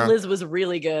 I Yeah. thought Liz was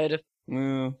really good.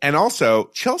 Mm. And also,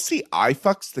 Chelsea eye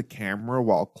fucks the camera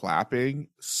while clapping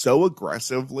so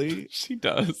aggressively She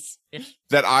does.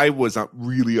 that I was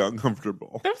really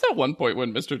uncomfortable. There's that one point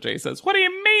when Mr. J says, "What do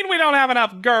you mean we don't have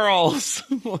enough girls?"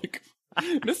 Like,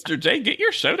 Mr. J, get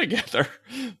your show together.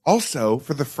 Also,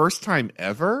 for the first time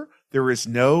ever, there is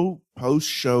no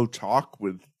post-show talk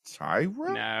with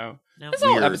Tyra. No. No. This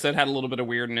whole Weird. episode had a little bit of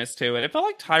weirdness to it. It felt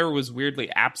like Tyra was weirdly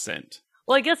absent.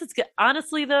 Well, I guess it's good.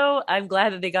 Honestly, though, I'm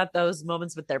glad that they got those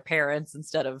moments with their parents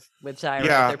instead of with Tyra.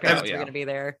 Yeah, Their parents and- were going to be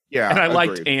there. Yeah, And I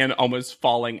liked agreed. Anne almost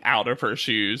falling out of her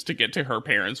shoes to get to her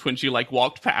parents when she like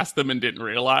walked past them and didn't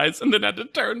realize and then had to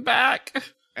turn back.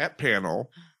 At panel,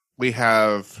 we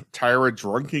have Tyra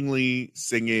drunkenly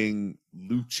singing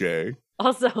Luce.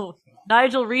 Also,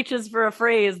 Nigel reaches for a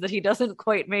phrase that he doesn't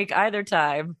quite make either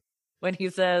time when he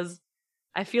says,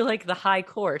 I feel like the high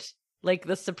court, like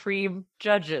the supreme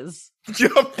judges.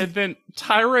 Yup. And then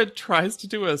Tyra tries to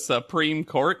do a Supreme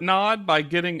Court nod by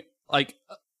getting like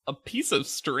a piece of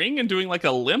string and doing like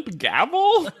a limp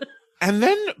gavel. And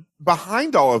then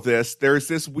behind all of this, there's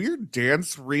this weird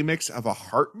dance remix of a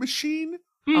heart machine.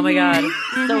 Oh my God.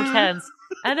 Mhm. So tense.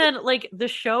 And then, like, the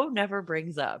show never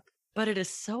brings up, but it is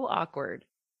so awkward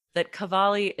that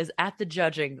Cavalli is at the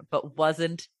judging, but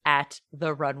wasn't at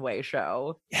the runway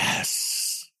show.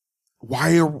 Yes. Why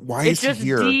It is he just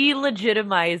here?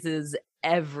 delegitimizes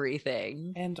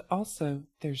everything. And also,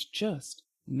 there's just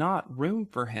not room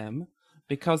for him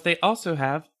because they also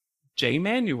have Jay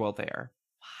Manuel there.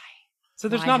 So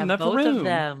there's Why not have enough both room. of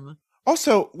them.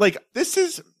 Also, like, this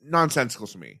is nonsensical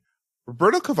to me.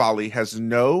 Roberto Cavalli has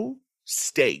no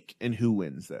stake in who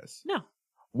wins this. No.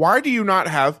 Why do you not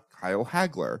have Kyle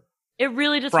Hagler? It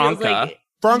really just Franca. feels like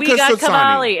Franca we got Sozzani.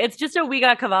 Cavalli. It's just a we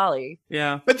got Cavalli.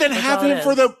 Yeah. But then That's have all it him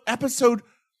for is. the episode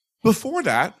before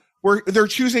that, where they're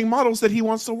choosing models that he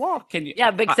wants to walk. Can you? Yeah,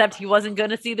 but except he wasn't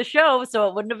going to see the show, so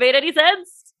it wouldn't have made any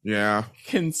sense. Yeah.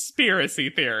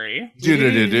 Conspiracy theory.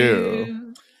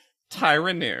 Do.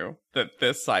 Tyra knew that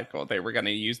this cycle they were going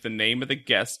to use the name of the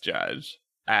guest judge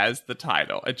as the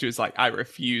title. And she was like, I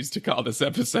refuse to call this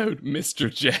episode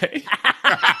Mr. J.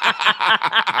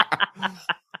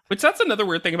 Which that's another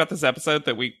weird thing about this episode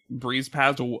that we breezed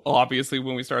past, obviously,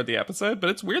 when we started the episode. But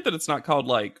it's weird that it's not called,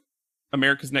 like,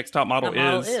 America's Next Top Model The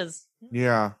model is. is.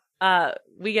 Yeah.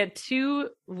 We get two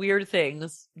weird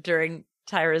things during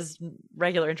Tyra's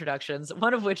regular introductions.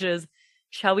 One of which is,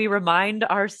 shall we remind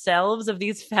ourselves of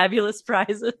these fabulous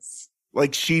prizes?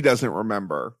 Like she doesn't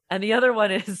remember. And the other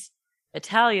one is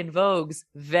Italian Vogue's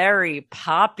very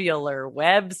popular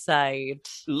website.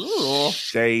 Ooh.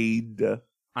 Shade.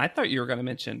 I thought you were going to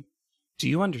mention, do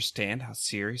you understand how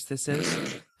serious this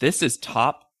is? This is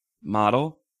Top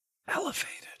Model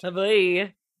Elevated.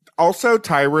 Boy. Also,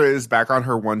 Tyra is back on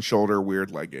her one shoulder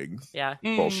weird leggings. Yeah.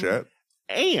 Bullshit.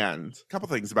 And a couple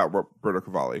things about Roberto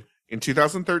Cavalli. In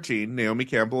 2013, Naomi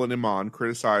Campbell and Iman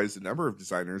criticized a number of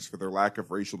designers for their lack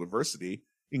of racial diversity,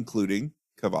 including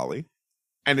Cavalli.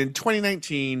 And in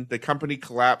 2019, the company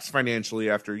collapsed financially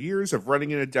after years of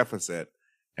running in a deficit,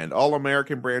 and all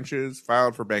American branches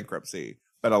filed for bankruptcy.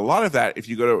 But a lot of that, if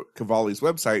you go to Cavalli's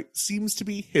website, seems to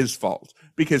be his fault,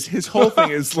 because his whole thing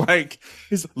is like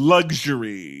his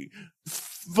luxury,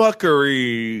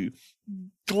 fuckery,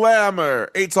 glamour.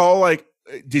 It's all like,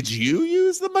 did you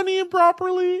use the money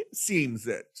improperly? Seems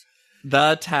it.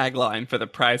 The tagline for the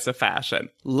price of fashion: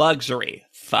 luxury,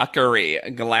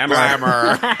 fuckery, glamour.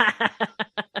 Glamour.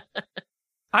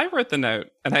 I wrote the note,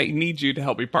 and I need you to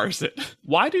help me parse it.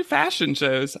 Why do fashion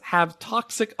shows have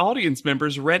toxic audience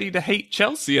members ready to hate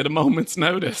Chelsea at a moment's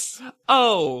notice?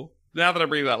 Oh, now that I'm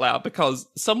reading that loud, because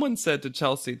someone said to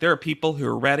Chelsea, there are people who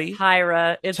are ready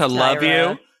Tyra. It's to love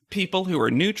Tyra. you, people who are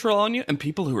neutral on you, and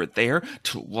people who are there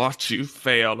to watch you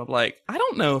fail. And I'm like, I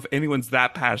don't know if anyone's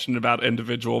that passionate about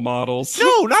individual models.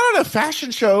 No, not at a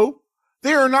fashion show.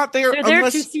 They are not there They're there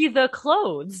unless. to see the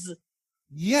clothes.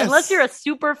 Yes. Unless you're a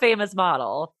super famous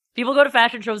model. People go to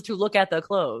fashion shows to look at the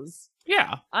clothes.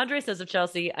 Yeah. Andre says of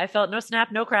Chelsea, I felt no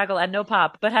snap, no crackle, and no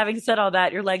pop. But having said all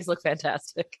that, your legs look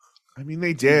fantastic. I mean,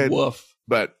 they did, Woof.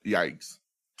 but yikes.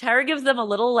 Tara gives them a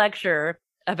little lecture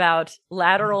about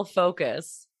lateral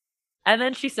focus. And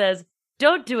then she says,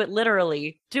 don't do it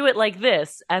literally. Do it like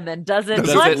this. And then does it,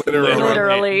 Does what? it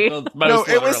literally. Most No,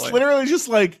 it was literally. literally just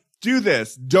like, do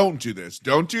this, don't do this,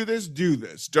 don't do this, do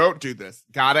this, don't do this.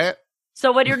 Got it?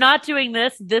 So when you're not doing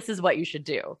this, this is what you should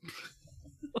do.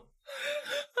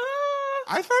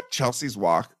 I thought Chelsea's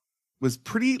walk was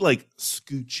pretty like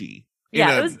scoochy.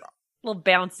 Yeah, In a it was little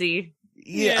bouncy.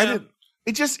 Yeah.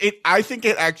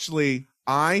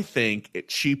 I think it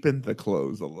cheapened the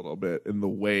clothes a little bit in the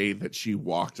way that she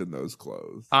walked in those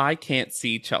clothes. I can't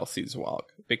see Chelsea's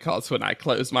walk because when I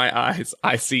close my eyes,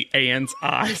 I see Anne's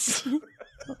eyes.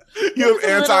 You have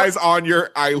Anne's eyes on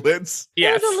your eyelids.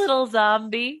 Yes. There's a little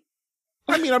zombie.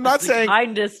 I mean, I'm not saying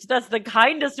That's the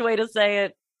kindest way to say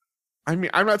it. I mean,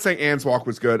 I'm not saying Anne's walk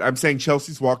was good. I'm saying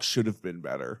Chelsea's walk should have been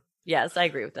better. Yes, I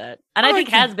agree with that. And I think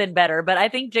has been better, but I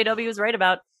think JW is right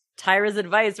about Tyra's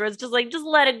advice where it's just like, just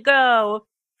let it go.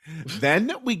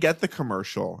 Then we get the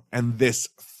commercial, and this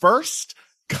first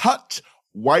cut,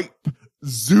 wipe,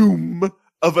 zoom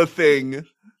of a thing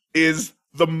is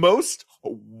the most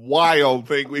wild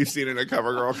thing we've seen in a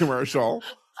CoverGirl commercial.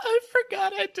 I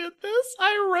forgot I did this.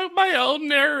 I wrote my own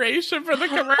narration for the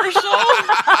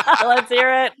commercial. Let's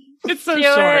hear it. It's so Do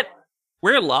short. it.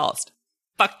 We're lost.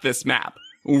 Fuck this map.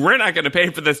 We're not going to pay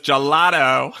for this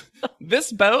gelato.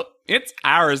 This boat, it's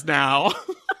ours now.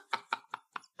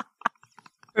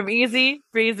 From easy,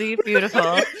 breezy,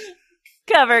 beautiful.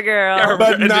 CoverGirl.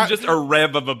 But and then not- just a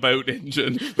rev of a boat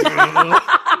engine.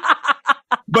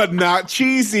 But not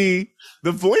cheesy.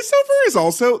 The voiceover is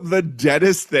also the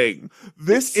deadest thing.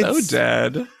 So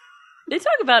dead. They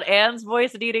talk about Anne's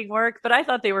voice needing work, but I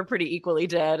thought they were pretty equally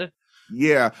dead.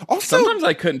 Yeah. Also, Sometimes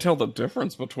I couldn't tell the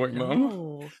difference between them.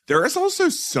 Oh. there is also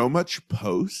so much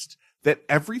post that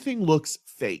everything looks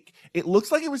fake. It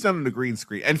looks like it was done on a green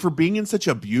screen. And for being in such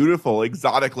a beautiful,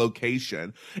 exotic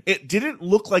location, it didn't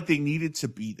look like they needed to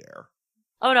be there.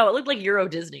 Oh no, it looked like Euro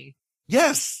Disney.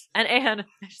 Yes. And Anne,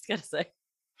 I just gotta say,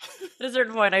 at a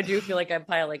certain point, I do feel like I'm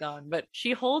piling on, but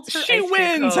she holds her She ice cream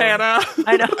wins, cone. Hannah.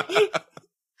 I know.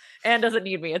 Anne doesn't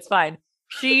need me. It's fine.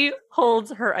 She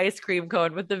holds her ice cream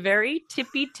cone with the very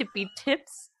tippy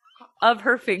tips of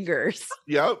her fingers.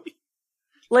 Yep.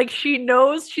 Like she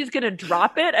knows she's going to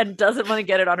drop it and doesn't want to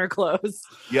get it on her clothes.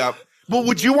 Yep. Well,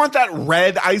 would you want that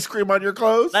red ice cream on your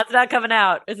clothes? That's not coming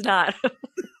out. It's not.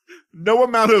 No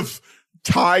amount of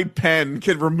Tide pen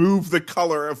can remove the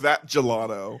color of that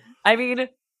gelato. I mean,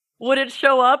 would it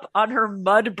show up on her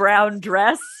mud brown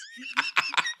dress?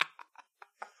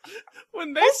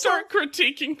 When they start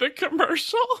critiquing the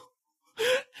commercial,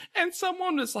 and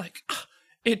someone was like,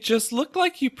 it just looked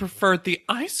like you preferred the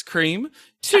ice cream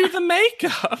to the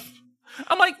makeup.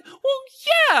 I'm like, well,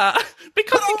 yeah,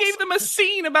 because you gave them a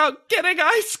scene about getting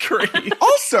ice cream.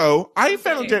 Also, I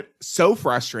found it so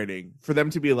frustrating for them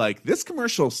to be like, this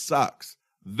commercial sucks.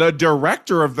 The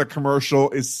director of the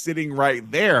commercial is sitting right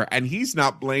there, and he's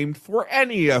not blamed for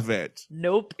any of it.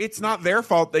 Nope. It's not their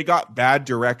fault they got bad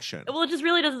direction. Well, it just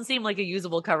really doesn't seem like a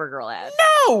usable CoverGirl ad.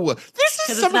 No! This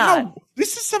 'Cause is it's not.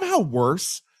 somehow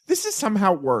worse. This is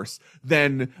somehow worse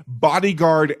than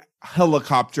bodyguard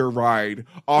helicopter ride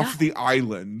off the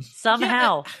island.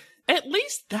 Somehow. At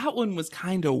least that one was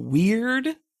kind of weird.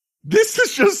 This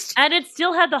is just And it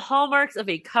still had the hallmarks of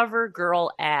a CoverGirl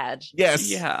ad. yes.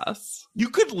 Yes. You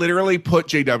could literally put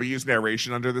JW's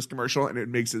narration under this commercial and it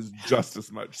makes just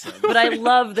as much sense. But I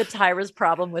love that Tyra's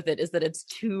problem with it is that it's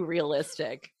too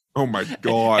realistic. Oh my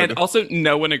god. And also,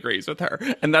 no one agrees with her.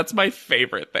 And that's my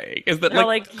favorite thing, is that They're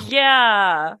like,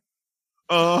 yeah.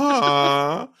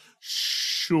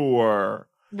 Sure.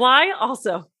 Why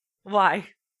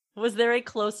was there a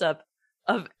close-up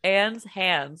of Anne's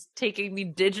hands taking the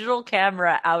digital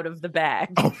camera out of the bag?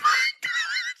 Oh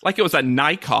like it was a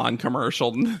Nikon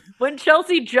commercial. When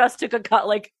Chelsea just took a cut,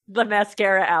 like the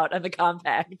mascara out and the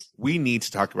compact. We need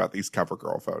to talk about these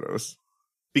CoverGirl photos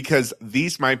because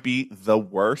these might be the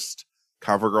worst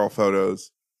CoverGirl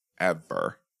photos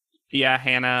ever. Yeah,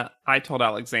 Hannah, I told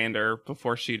Alexander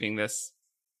before shooting this,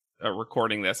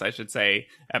 recording this, I should say,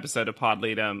 episode of Pod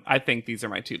Leadum, I think these are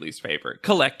my two least favorite.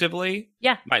 Collectively,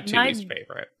 Yeah. my two least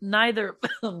favorite. Neither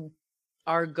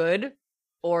are good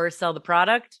or sell the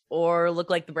product or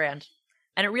look like the brand.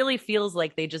 And it really feels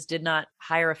like they just did not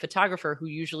hire a photographer who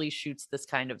usually shoots this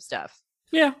kind of stuff.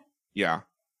 Yeah. Yeah.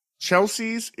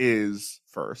 Chelsea's is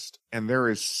first, and there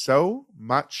is so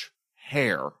much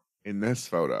hair in this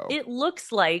photo. It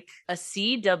looks like a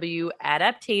CW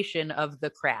adaptation of The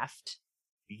Craft.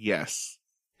 Yes.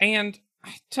 And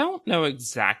I don't know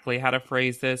exactly how to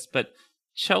phrase this, but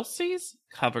Chelsea's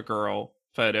CoverGirl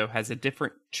photo has a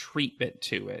different treatment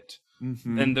to it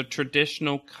Mhm. than the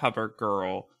traditional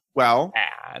CoverGirl Well,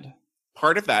 ad.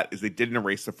 part of that is they didn't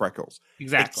erase the freckles.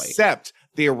 Exactly. Except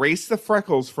they erased the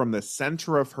freckles from the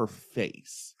center of her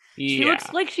face. She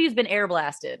looks like she's been air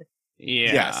blasted.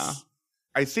 Yeah. Yes.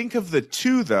 I think of the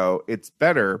two, though, it's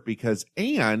better because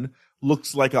Anne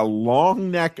looks like a long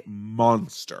neck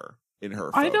monster in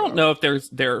her I photo. don't know if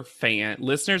they're fan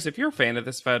listeners. If you're a fan of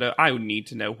this photo, I would need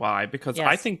to know why, because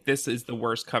I Yes. think this is the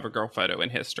worst CoverGirl photo in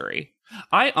history.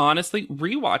 I honestly,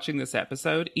 rewatching this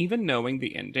episode, even knowing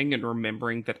the ending and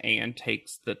remembering that Anne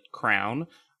takes the crown,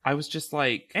 I was just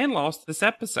like, Anne lost this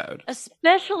episode.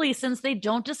 Especially since they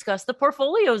don't discuss the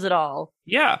portfolios at all.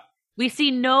 Yeah. We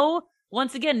see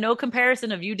once again, no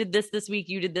comparison of you did this week,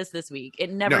 you did this week.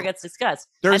 It never No. gets discussed.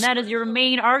 There's- And that is your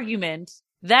main argument.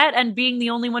 That and being the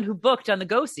only one who booked on the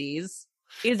Go-Sees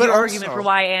is But your argument also- for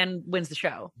why Anne wins the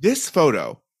show. This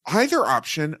photo, either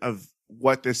option of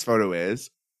what this photo is,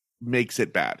 makes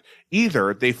it bad.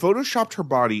 Either they photoshopped her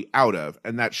body out of,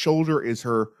 and that shoulder is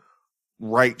her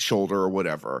right shoulder or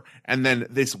whatever, and then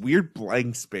this weird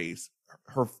blank space,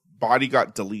 her body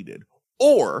got deleted.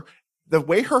 Or the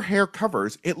way her hair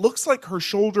covers, it looks like her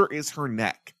shoulder is her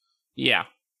neck. Yeah.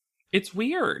 It's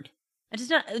weird. I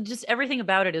just everything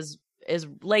about it is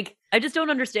like, I just don't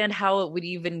understand how it would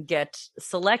even get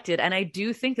selected. And I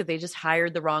do think that they just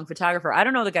hired the wrong photographer. I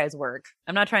don't know the guy's work.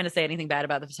 I'm not trying to say anything bad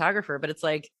about the photographer, but it's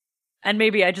like, and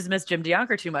maybe I just miss Jim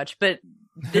DeYonker too much, but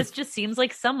this just seems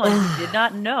like someone who did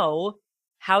not know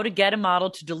how to get a model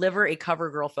to deliver a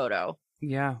CoverGirl photo,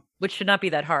 Yeah. which should not be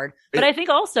that hard. But I think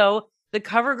also the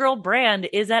CoverGirl brand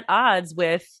is at odds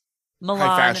with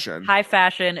Milan, high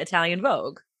fashion Italian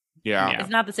Vogue. Yeah. It's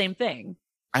not the same thing.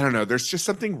 I don't know. There's just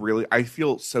something really, I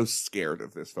feel so scared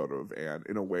of this photo of Anne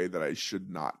in a way that I should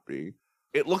not be.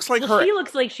 It looks like Well, her. she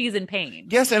looks like she's in pain.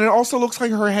 Yes, and it also looks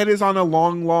like her head is on a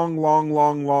long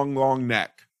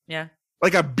neck. Yeah.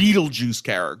 Like a Beetlejuice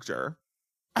character.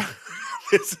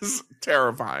 This is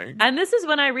terrifying. And this is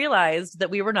when I realized that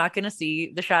we were not going to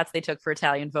see the shots they took for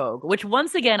Italian Vogue, which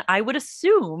once again, I would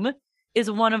assume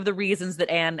is one of the reasons that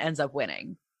Anne ends up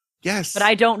winning. Yes. But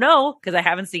I don't know because I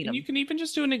haven't seen And them. you can even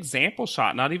just do an example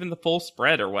shot, not even the full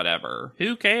spread or whatever.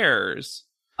 Who cares?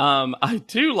 I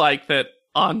do like that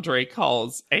Andre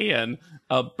calls Anne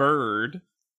a bird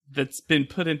that's been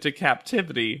put into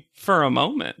captivity for a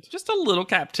moment. Just a little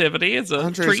captivity is a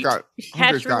Andre's treat. got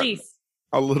Catch release.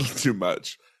 a little too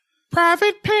much.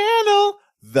 Private panel.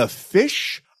 The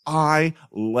fish eye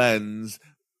lens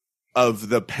of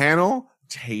the panel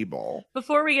table.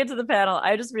 Before we get to the panel,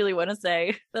 I just really want to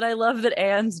say that I love that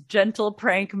Anne's gentle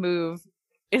prank move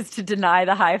is to deny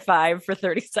the high five for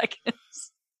 30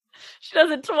 seconds. She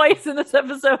does it twice in this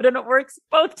episode and it works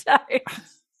both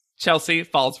times. Chelsea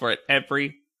falls for it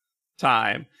every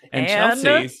time. And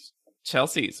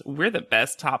Chelsea's, we're the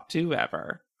best top two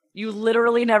ever. You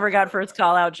literally never got first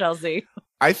call out, Chelsea.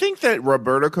 I think that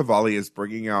Roberto Cavalli is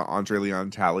bringing out Andre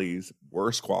Leon Talley's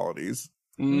worst qualities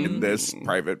in this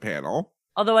private panel.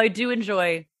 Although I do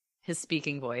enjoy his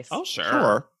speaking voice. Oh, sure.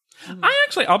 Sure.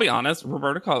 I'll be honest,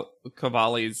 Roberto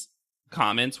Cavalli's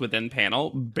comments within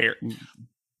panel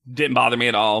didn't bother me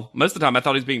at all. Most of the time, I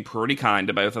thought he was being pretty kind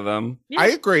to both of them. Yeah. I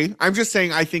agree. I'm just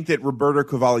saying I think that Roberto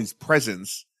Cavalli's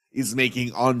presence is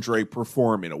making Andre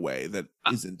perform in a way that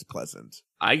isn't pleasant.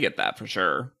 I get that for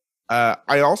sure.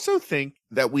 I also think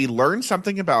that we learned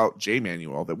something about Jay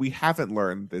Manuel that we haven't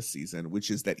learned this season, which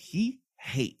is that he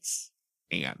hates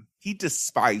Anne. He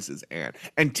despises Anne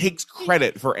and takes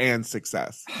credit for Anne's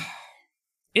success.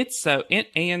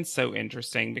 Anne's so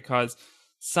interesting because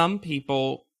some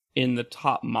people in the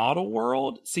top model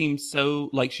world seem so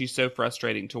like she's so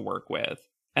frustrating to work with.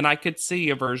 And I could see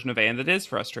a version of Anne that is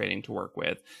frustrating to work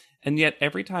with. And yet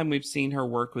every time we've seen her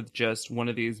work with just one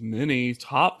of these mini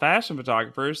top fashion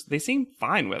photographers, they seem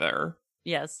fine with her.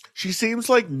 Yes. She seems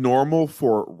like normal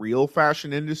for real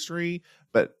fashion industry,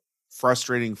 but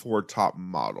frustrating for top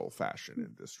model fashion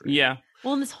industry. Yeah.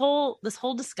 Well, and this whole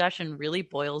discussion really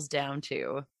boils down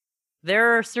to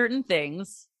there are certain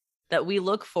things that we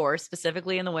look for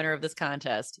specifically in the winner of this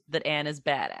contest that Anne is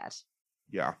bad at.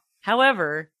 Yeah.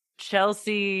 However,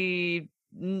 Chelsea,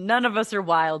 none of us are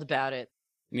wild about it.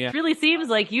 Yeah. It really seems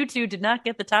like you two did not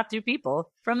get the top two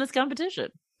people from this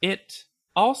competition. It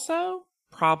also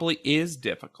probably is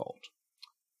difficult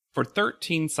for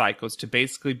 13 cycles to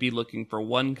basically be looking for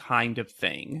one kind of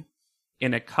thing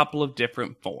in a couple of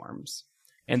different forms,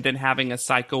 and then having a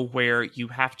cycle where you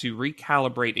have to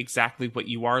recalibrate exactly what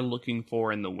you are looking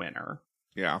for in the winner.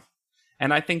 Yeah.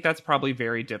 And I think that's probably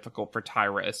very difficult for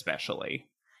Tyra especially.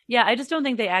 Yeah, I just don't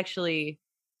think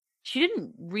she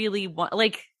didn't really want,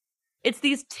 like, it's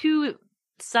these two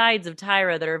sides of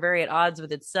Tyra that are very at odds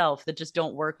with itself that just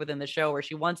don't work within the show, where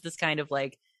she wants this kind of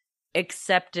like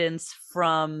acceptance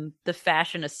from the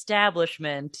fashion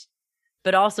establishment,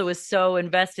 but also is so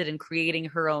invested in creating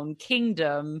her own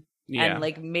kingdom and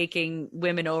like making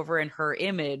women over in her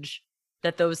image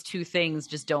that those two things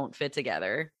just don't fit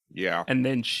together. Yeah. And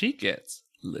then she gets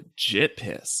legit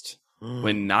pissed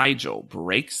when Nigel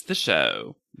breaks the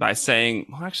show by saying,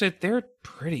 well, actually, they're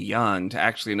pretty young to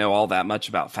actually know all that much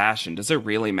about fashion. Does it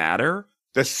really matter?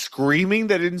 The screaming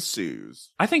that ensues.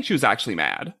 I think she was actually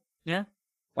mad. Yeah.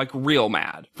 Like real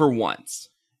mad for once.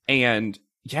 And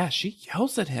yeah, she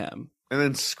yells at him. And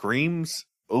then screams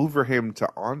over him to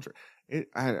Andre.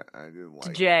 I didn't like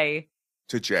To Jay.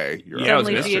 To Jay. You're Yeah, it was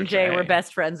Suddenly Mr. she and Jay Jay. were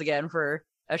best friends again for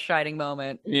a shining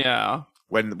moment. Yeah.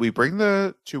 When we bring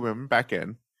the two women back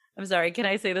in, I'm sorry, can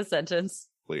I say the sentence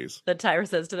please. that Tyra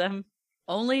says to them?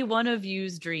 Only one of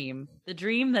you's dream. The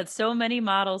dream that so many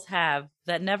models have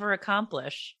that never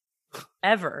accomplish.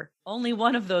 Ever. Only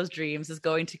one of those dreams is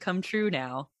going to come true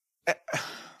now.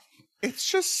 It's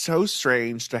just so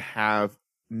strange to have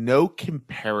no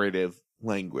comparative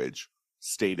language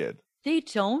stated. They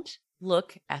don't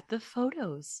look at the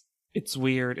photos. It's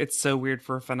weird. It's so weird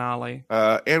for a finale.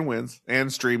 Anne wins.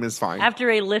 Anne's dream is fine. After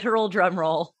a literal drum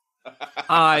roll.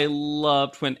 I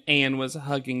loved when Anne was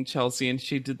hugging Chelsea and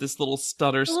she did this little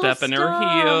stutter Little step in her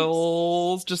stomps.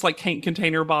 heels, just like can't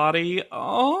contain her body.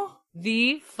 Oh,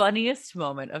 The funniest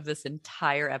moment of this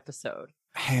entire episode.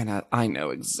 Hannah, I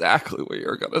know exactly what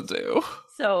you're gonna do.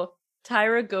 So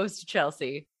Tyra goes to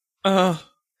Chelsea, Uh,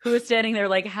 who is standing there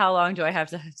like, how long do I have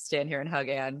to stand here and hug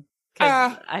Anne?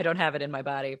 Because I don't have it in my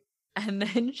body. And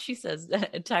then she says,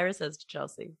 Tyra says to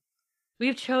Chelsea,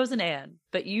 we've chosen Anne,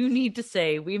 but you need to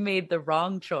say we made the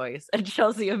wrong choice. And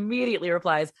Chelsea immediately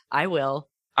replies, I will.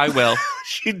 I will.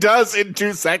 She does in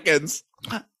 2 seconds.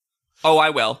 Oh,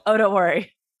 I will. Oh, don't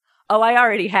worry. Oh, I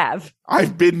already have.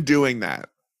 I've been doing that.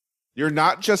 You're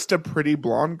not just a pretty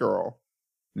blonde girl.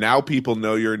 Now people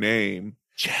know your name.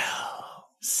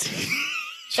 Chelsea.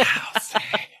 Chelsea.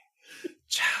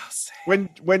 Chelsea.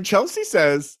 When Chelsea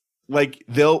says, like,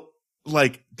 they'll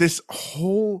like this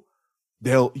whole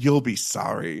you'll be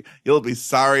sorry. You'll be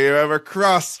sorry you ever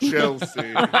crossed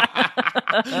Chelsea.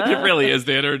 It really is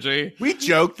the energy. We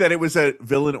joked that it was a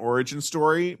villain origin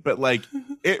story, but like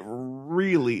it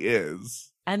really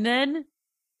is. And then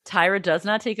Tyra does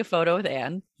not take a photo with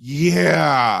Anne.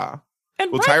 Yeah.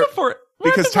 And Well, right Tyra- before,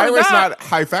 Because before Tyra's that- not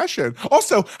high fashion.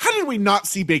 Also, how did we not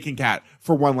see Bacon Cat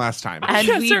for one last time? And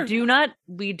Yes, we sir. do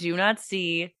not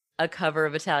see a cover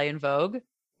of Italian Vogue,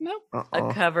 No.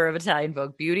 a cover of Italian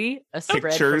Vogue Beauty, a spread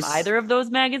Pictures. from either of those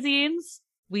magazines.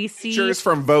 We see Pictures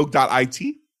from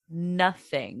Vogue.it.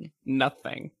 nothing.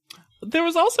 Nothing. There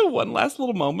was also one last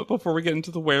little moment before we get into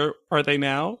the where are they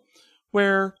now,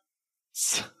 where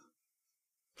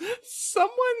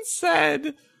someone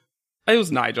said, it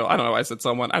was Nigel. I don't know why I said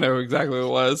someone. I know exactly who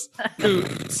it was. Who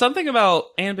something about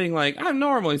Anne being like, I'm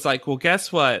normal. He's like, well,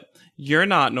 guess what? You're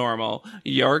not normal.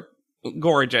 You're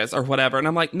gorgeous or whatever. And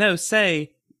I'm like, no,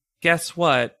 say, guess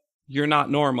what? You're not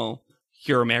normal.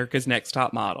 You're America's Next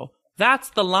Top Model. That's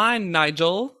the line,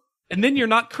 Nigel. And then you're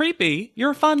not creepy.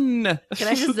 You're fun. Can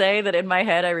I just say that in my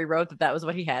head I rewrote that was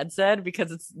what he had said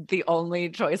because it's the only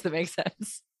choice that makes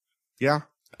sense. Yeah.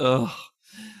 Ugh.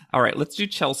 All right, let's do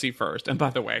Chelsea first. And by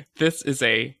the way, this is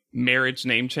a marriage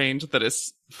name change that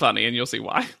is funny, and you'll see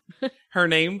why. Her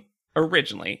name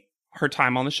originally, her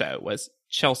time on the show was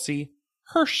Chelsea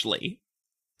Hershey,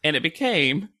 and it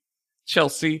became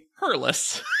Chelsea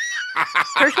Hurless.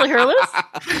 Hershey Hurless?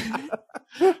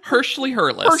 Hershey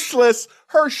Hurless.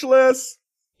 Hershless.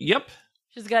 Yep.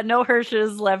 She's got no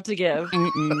Hershes left to give.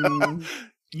 Mm-mm.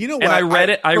 You know what? And I read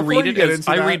it. I before read you it get as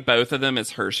into I that- read both of them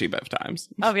as Hershey both times.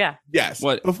 Oh, yeah. Yes.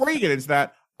 What? Before you get into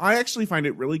that, I actually find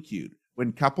it really cute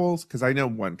when couples, because I know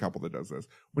one couple that does this,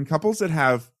 when couples that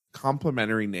have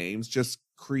complementary names just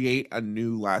create a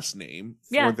new last name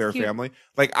for Yeah, it's their cute. family.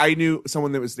 Like I knew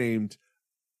someone that was named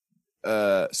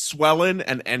Swellen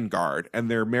and Engard,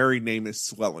 and their married name is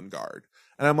Swellengard.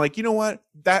 And I'm like, you know what?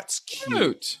 That's cute.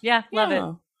 Cute. Yeah, love it.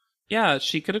 Yeah,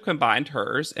 she could have combined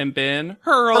hers and been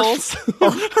Hurls.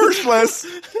 Hershless.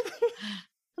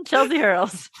 Chelsea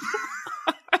Hurls.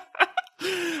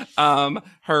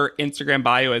 Her Instagram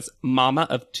bio is mama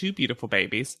of 2 beautiful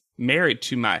babies, married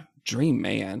to my dream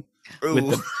man,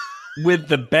 with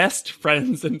the best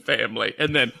friends and family.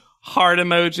 And then heart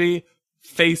emoji,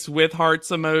 face with hearts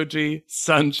emoji,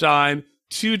 sunshine,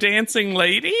 2 dancing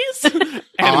ladies,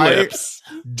 and lips.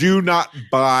 Do not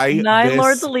buy 9 this.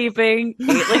 Lords of Leaping, 8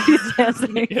 Ladies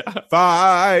Dancing. Yeah.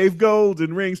 5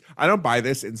 golden rings. I don't buy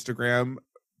this Instagram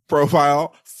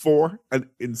profile for an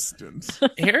instant.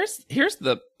 Here's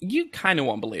the, you kind of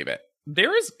won't believe it.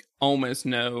 There is almost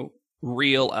no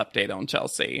real update on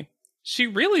Chelsea. She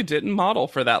really didn't model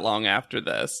for that long after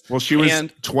this. Well, she was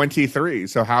And 23,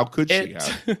 so how could she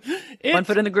have? One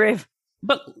foot in the grave.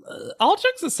 But all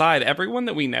jokes aside, everyone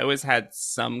that we know has had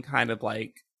some kind of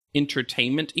like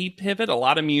entertainment-y pivot, a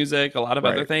lot of music, a lot of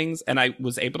other Right. things. And I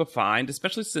was able to find,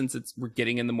 especially since we're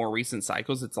getting in the more recent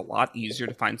cycles, it's a lot easier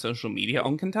to find social media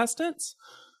on contestants.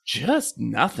 Just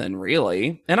nothing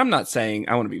really. And I'm not saying,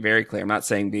 I want to be very clear, I'm not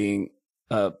saying being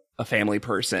a family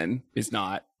person is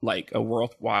not like a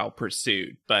worthwhile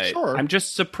pursuit, but Sure. I'm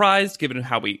just surprised given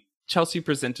how Chelsea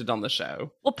presented on the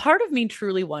show. Well, part of me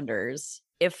truly wonders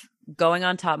if going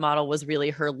on Top Model was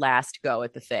really her last go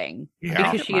at the thing. Yeah.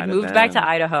 Because It she had might have moved back been. to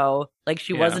Idaho. Like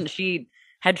Yeah. she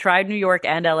had tried New York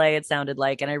and LA, it sounded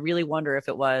like. And I really wonder if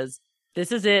it was,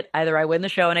 this is it. Either I win the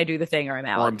show and I do the thing or I'm Or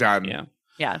out. I'm done. Yeah.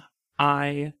 Yeah.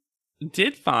 I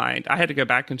did find I had to go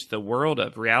back into the world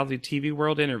of reality TV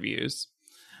world interviews.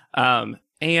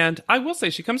 And I will say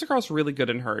she comes across really good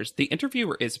in hers. The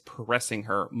interviewer is pressing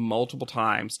her multiple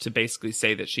times to basically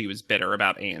say that she was bitter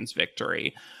about Anne's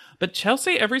victory. But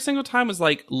Chelsea every single time was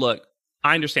like, look,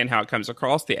 I understand how it comes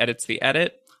across. The edit's the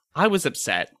edit. I was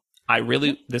upset. I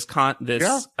really, this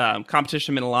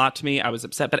competition meant a lot to me. I was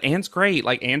upset, but Anne's great.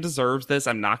 Like, Anne deserves this.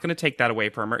 I'm not going to take that away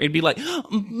from her. It'd be like,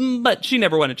 but she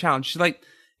never won a challenge. She's like,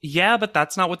 yeah, but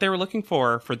that's not what they were looking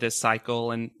for this cycle.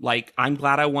 And like, I'm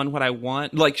glad I won what I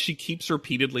want. Like, she keeps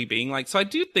repeatedly being like, so I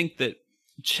do think that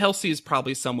Chelsea is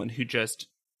probably someone who just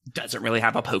doesn't really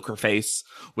have a poker face,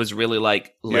 was really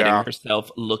like letting herself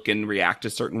look and react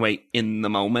a certain way in the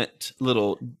moment.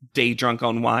 Little day drunk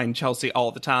on wine Chelsea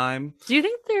all the time. Do you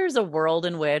think there's a world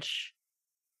in which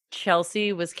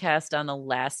Chelsea was cast on the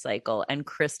last cycle and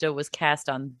Krista was cast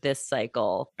on this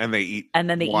cycle? And they eat And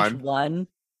then they one. each won?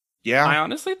 Yeah. I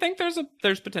honestly think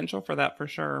there's potential for that for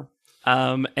sure.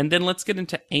 And then let's get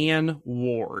into Anne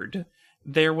Ward.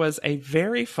 There was a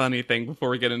very funny thing before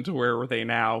we get into Where Were They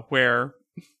Now, where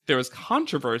there was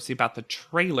controversy about the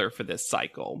trailer for this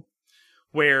cycle,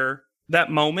 where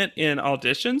that moment in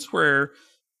auditions where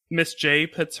Miss J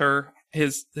puts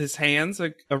his hands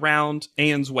around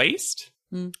Anne's waist.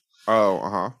 Oh,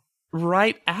 uh-huh.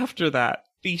 Right after that,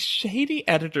 the shady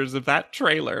editors of that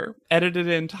trailer edited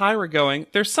in Tyra going,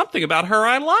 there's something about her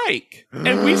I like.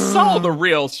 And we saw the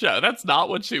real show. That's not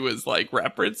what she was like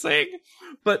referencing.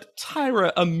 But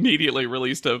Tyra immediately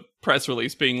released a press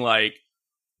release being like,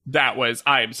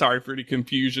 I am sorry for any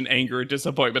confusion, anger, and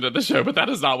disappointment at the show, but that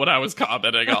is not what I was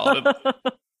commenting on.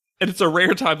 And it's a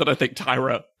rare time that I think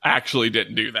Tyra actually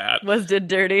didn't do that. Did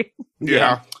dirty.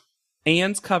 Yeah.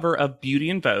 Anne's cover of Beauty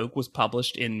in Vogue was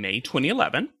published in May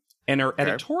 2011, and her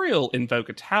editorial in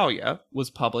Vogue Italia was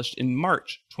published in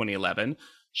March 2011,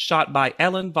 shot by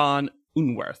Ellen von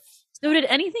Unwerth. So did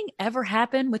anything ever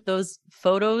happen with those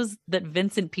photos that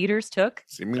Vincent Peters took?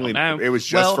 Seemingly, Don't know. it was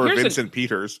just Well, for Vincent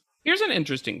Peters. Here's an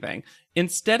interesting thing.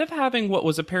 Instead of having what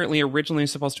was apparently originally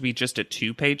supposed to be just a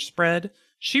 2-page spread,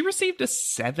 she received a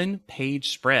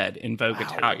 7-page spread in Vogue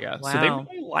Italia. Wow. So they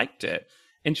really liked it.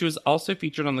 And she was also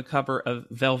featured on the cover of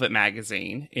Velvet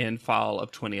magazine in fall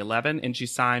of 2011. And she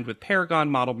signed with Paragon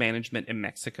Model Management in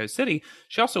Mexico City.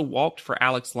 She also walked for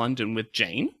Alex London with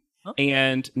Jane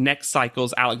and Next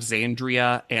Cycle's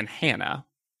Alexandria and Hannah.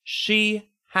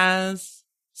 She has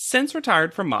since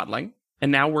retired from modeling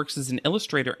and now works as an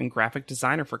illustrator and graphic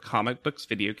designer for comic books,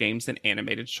 video games, and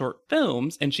animated short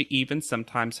films. And she even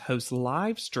sometimes hosts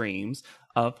live streams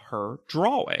of her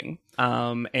drawing.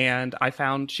 And I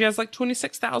found she has like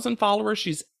 26,000 followers.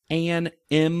 She's Anne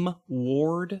M.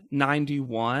 Ward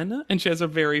 91. And she has a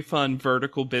very fun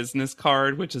vertical business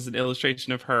card, which is an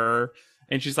illustration of her.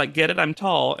 And she's like, get it, I'm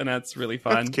tall. And that's really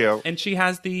fun. That's cute. And she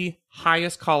has the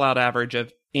highest call out average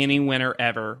of any winner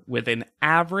ever with an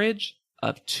average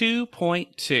of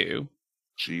 2.2.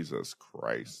 Jesus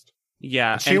Christ.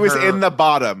 Yeah. She was in the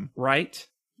bottom. Right?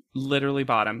 Literally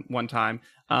bottom one time.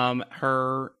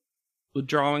 Her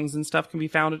drawings and stuff can be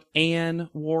found at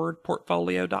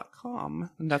AnneWardPortfolio.com.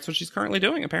 And that's what she's currently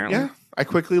doing, apparently. Yeah. I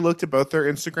quickly looked at both their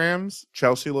Instagrams.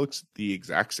 Chelsea looks the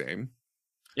exact same.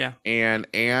 Yeah. And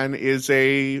Anne is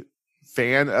a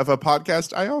fan of a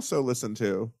podcast I also listen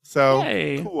to. So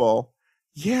Yay. Cool.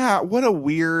 Yeah. What a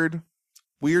weird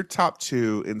top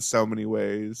two in so many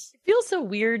ways. It feels so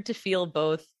weird to feel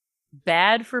both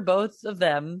bad for both of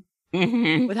them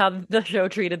with how the show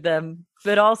treated them,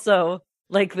 but also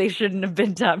like they shouldn't have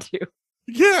been top two.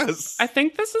 Yes. I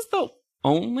think this is the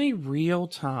only real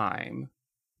time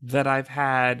that I've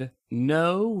had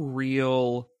no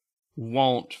real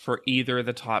want for either of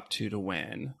the top two to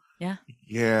win.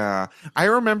 Yeah. I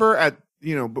remember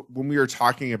when we were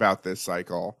talking about this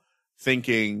cycle,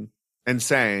 thinking and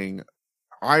saying,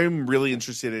 I'm really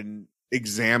interested in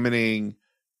examining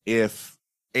if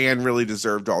Anne really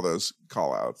deserved all those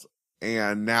call outs.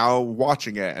 And now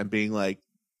watching it and being like,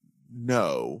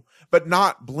 no, but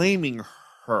not blaming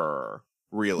her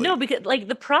really. No, because like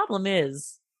the problem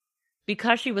is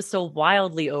because she was so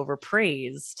wildly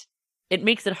overpraised, it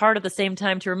makes it hard at the same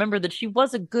time to remember that she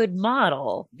was a good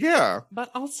model. Yeah. But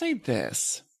I'll say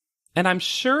this, and I'm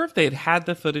sure if they'd had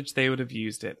the footage, they would have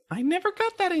used it. I never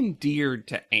got that endeared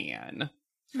to Anne.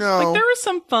 No. Like, there were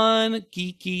some fun,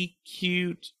 geeky,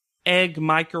 cute, egg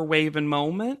microwaving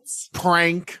moments.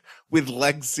 Prank with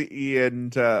Lexi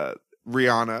and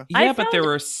Rihanna. Yeah, but there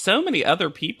were so many other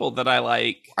people that I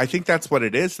like. I think that's what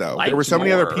it is, though. There were so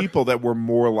many other people that were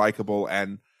more likable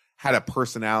and had a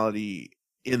personality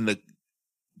in the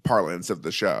parlance of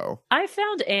the show. I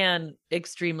found Anne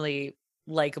extremely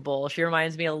likable. She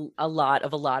reminds me a lot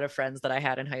of friends that I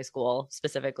had in high school,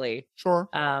 specifically. Sure.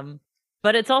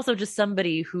 But it's also just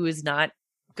somebody who is not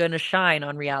going to shine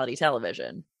on reality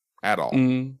television at all.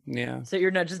 Yeah. So you're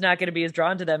not going to be as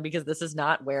drawn to them because this is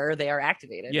not where they are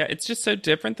activated. Yeah, it's just so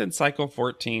different than Cycle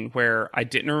 14, where I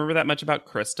didn't remember that much about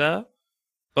Krista,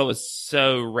 but was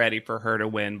so ready for her to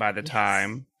win by the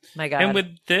time. My God. And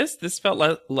with this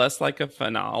felt less like a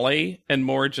finale and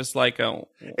more just like a...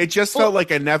 It just felt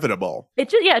like inevitable. It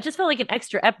just felt like an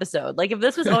extra episode. Like, if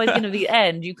this was always going to be the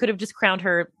end, you could have just crowned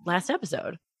her last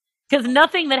episode. Because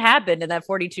nothing that happened in that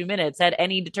 42 minutes had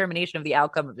any determination of the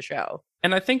outcome of the show.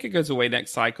 And I think it goes away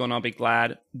next cycle, and I'll be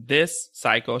glad. This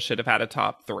cycle should have had a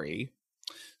top 3.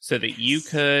 So that you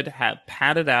could have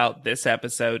padded out this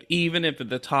episode, even if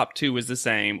the top 2 was the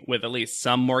same, with at least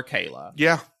some more Kayla.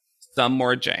 Yeah. Some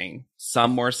more Jane.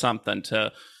 Some more something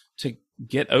to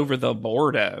get over the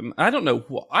boredom. I don't know.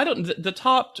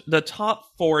 The top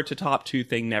 4 to top 2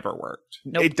 thing never worked.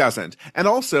 Nope. It doesn't. And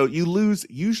also, you lose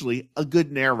usually a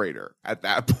good narrator at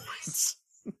that point.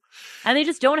 And they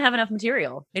just don't have enough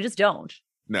material. They just don't.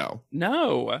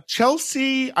 No.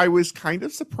 Chelsea, I was kind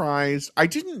of surprised. I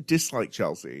didn't dislike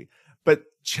Chelsea, but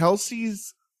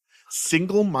Chelsea's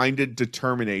single-minded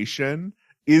determination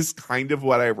is kind of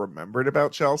what I remembered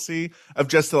about Chelsea, of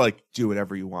just to like, do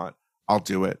whatever you want. I'll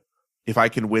do it. If I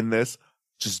can win this,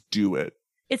 just do it.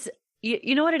 It's,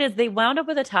 you know what it is? They wound up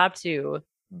with a top 2,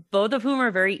 both of whom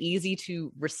are very easy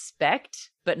to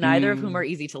respect, but neither of whom are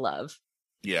easy to love.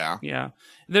 Yeah. Yeah.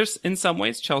 There's, in some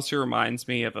ways, Chelsea reminds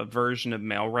me of a version of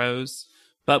Melrose,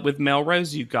 but with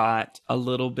Melrose, you got a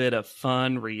little bit of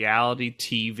fun reality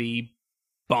TV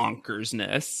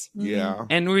bonkersness. Yeah.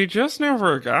 And we just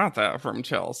never got that from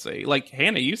Chelsea. Like,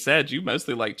 Hannah, you said you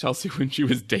mostly liked Chelsea when she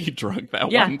was day drunk that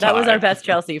one time. Yeah, that was our best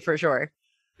Chelsea for sure.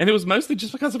 And it was mostly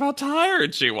just because of how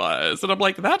tired she was. And I'm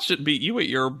like, that should beat you at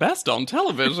your best on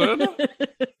television.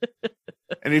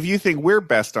 And if you think we're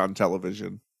best on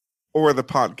television or the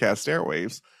podcast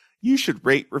airwaves, you should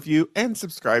rate, review, and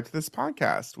subscribe to this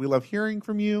podcast. We love hearing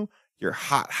from you, your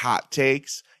hot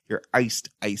takes, your iced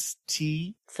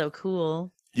tea. So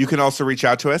cool. You can also reach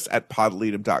out to us at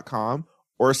podleadum.com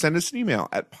or send us an email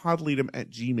at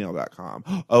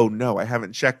podleadum@gmail.com. Oh no, I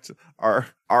haven't checked our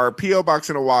P.O. box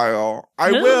in a while.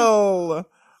 I will.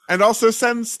 And also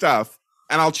send stuff,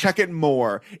 and I'll check it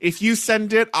more. If you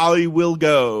send it, I will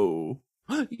go.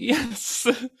 Yes.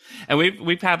 And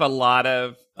we've had a lot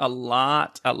of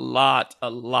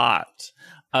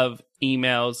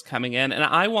emails coming in, and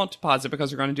I want to pause it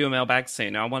because we're going to do a mailbag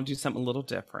soon. Now I want to do something a little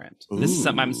different. Ooh. This is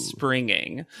something I'm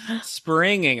springing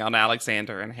on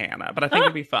Alexander and Hannah, but I think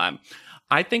it'd be fun.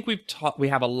 I think we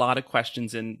have a lot of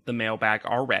questions in the mailbag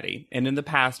already, and in the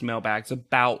past mailbags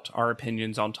about our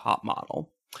opinions on Top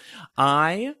Model.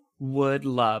 I would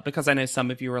love, because I know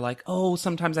some of you are like, oh,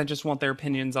 sometimes I just want their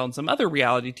opinions on some other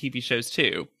reality TV shows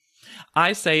too.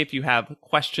 I say if you have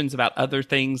questions about other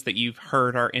things that you've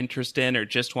heard our interest in or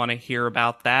just want to hear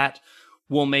about that,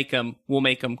 we'll make them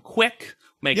quick,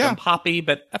 make them poppy,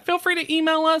 but feel free to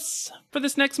email us for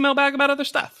this next mailbag about other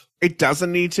stuff. It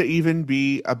doesn't need to even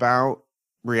be about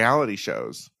reality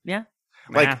shows. Yeah.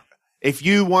 Like, if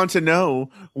you want to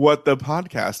know what the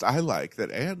podcast I like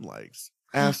that Anne likes,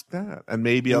 ask that. And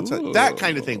maybe I'll tell you. That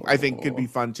kind of thing I think could be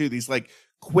fun too. These like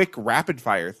quick rapid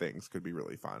fire things could be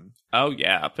really fun. Oh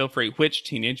yeah, feel free. Which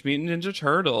Teenage Mutant Ninja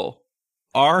Turtle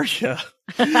are you?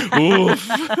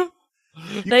 Oof.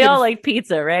 They all like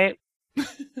pizza, right?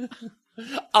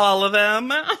 All of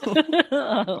them.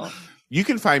 You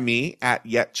can find me at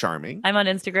Yet Charming. I'm on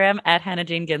Instagram at Hannah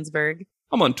Jane Ginsburg.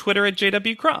 I'm on Twitter at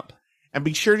JW Crump. And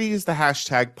be sure to use the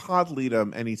hashtag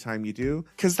PodLeadum anytime you do,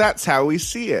 because that's how we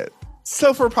see it.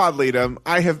 So for PodLeadum,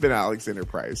 I have been Alexander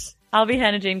Price. I'll be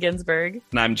Hannah Jane Ginsburg.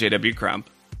 And I'm JW Crump.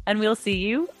 And we'll see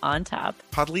you on top.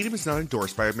 PodLeadum is not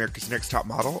endorsed by America's Next Top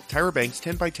Model, Tyra Banks,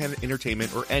 10x10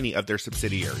 Entertainment, or any of their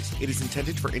subsidiaries. It is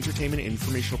intended for entertainment and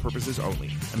informational purposes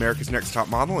only. America's Next Top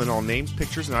Model and all names,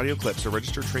 pictures, and audio clips are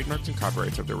registered trademarks and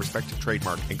copyrights of their respective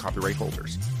trademark and copyright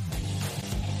holders.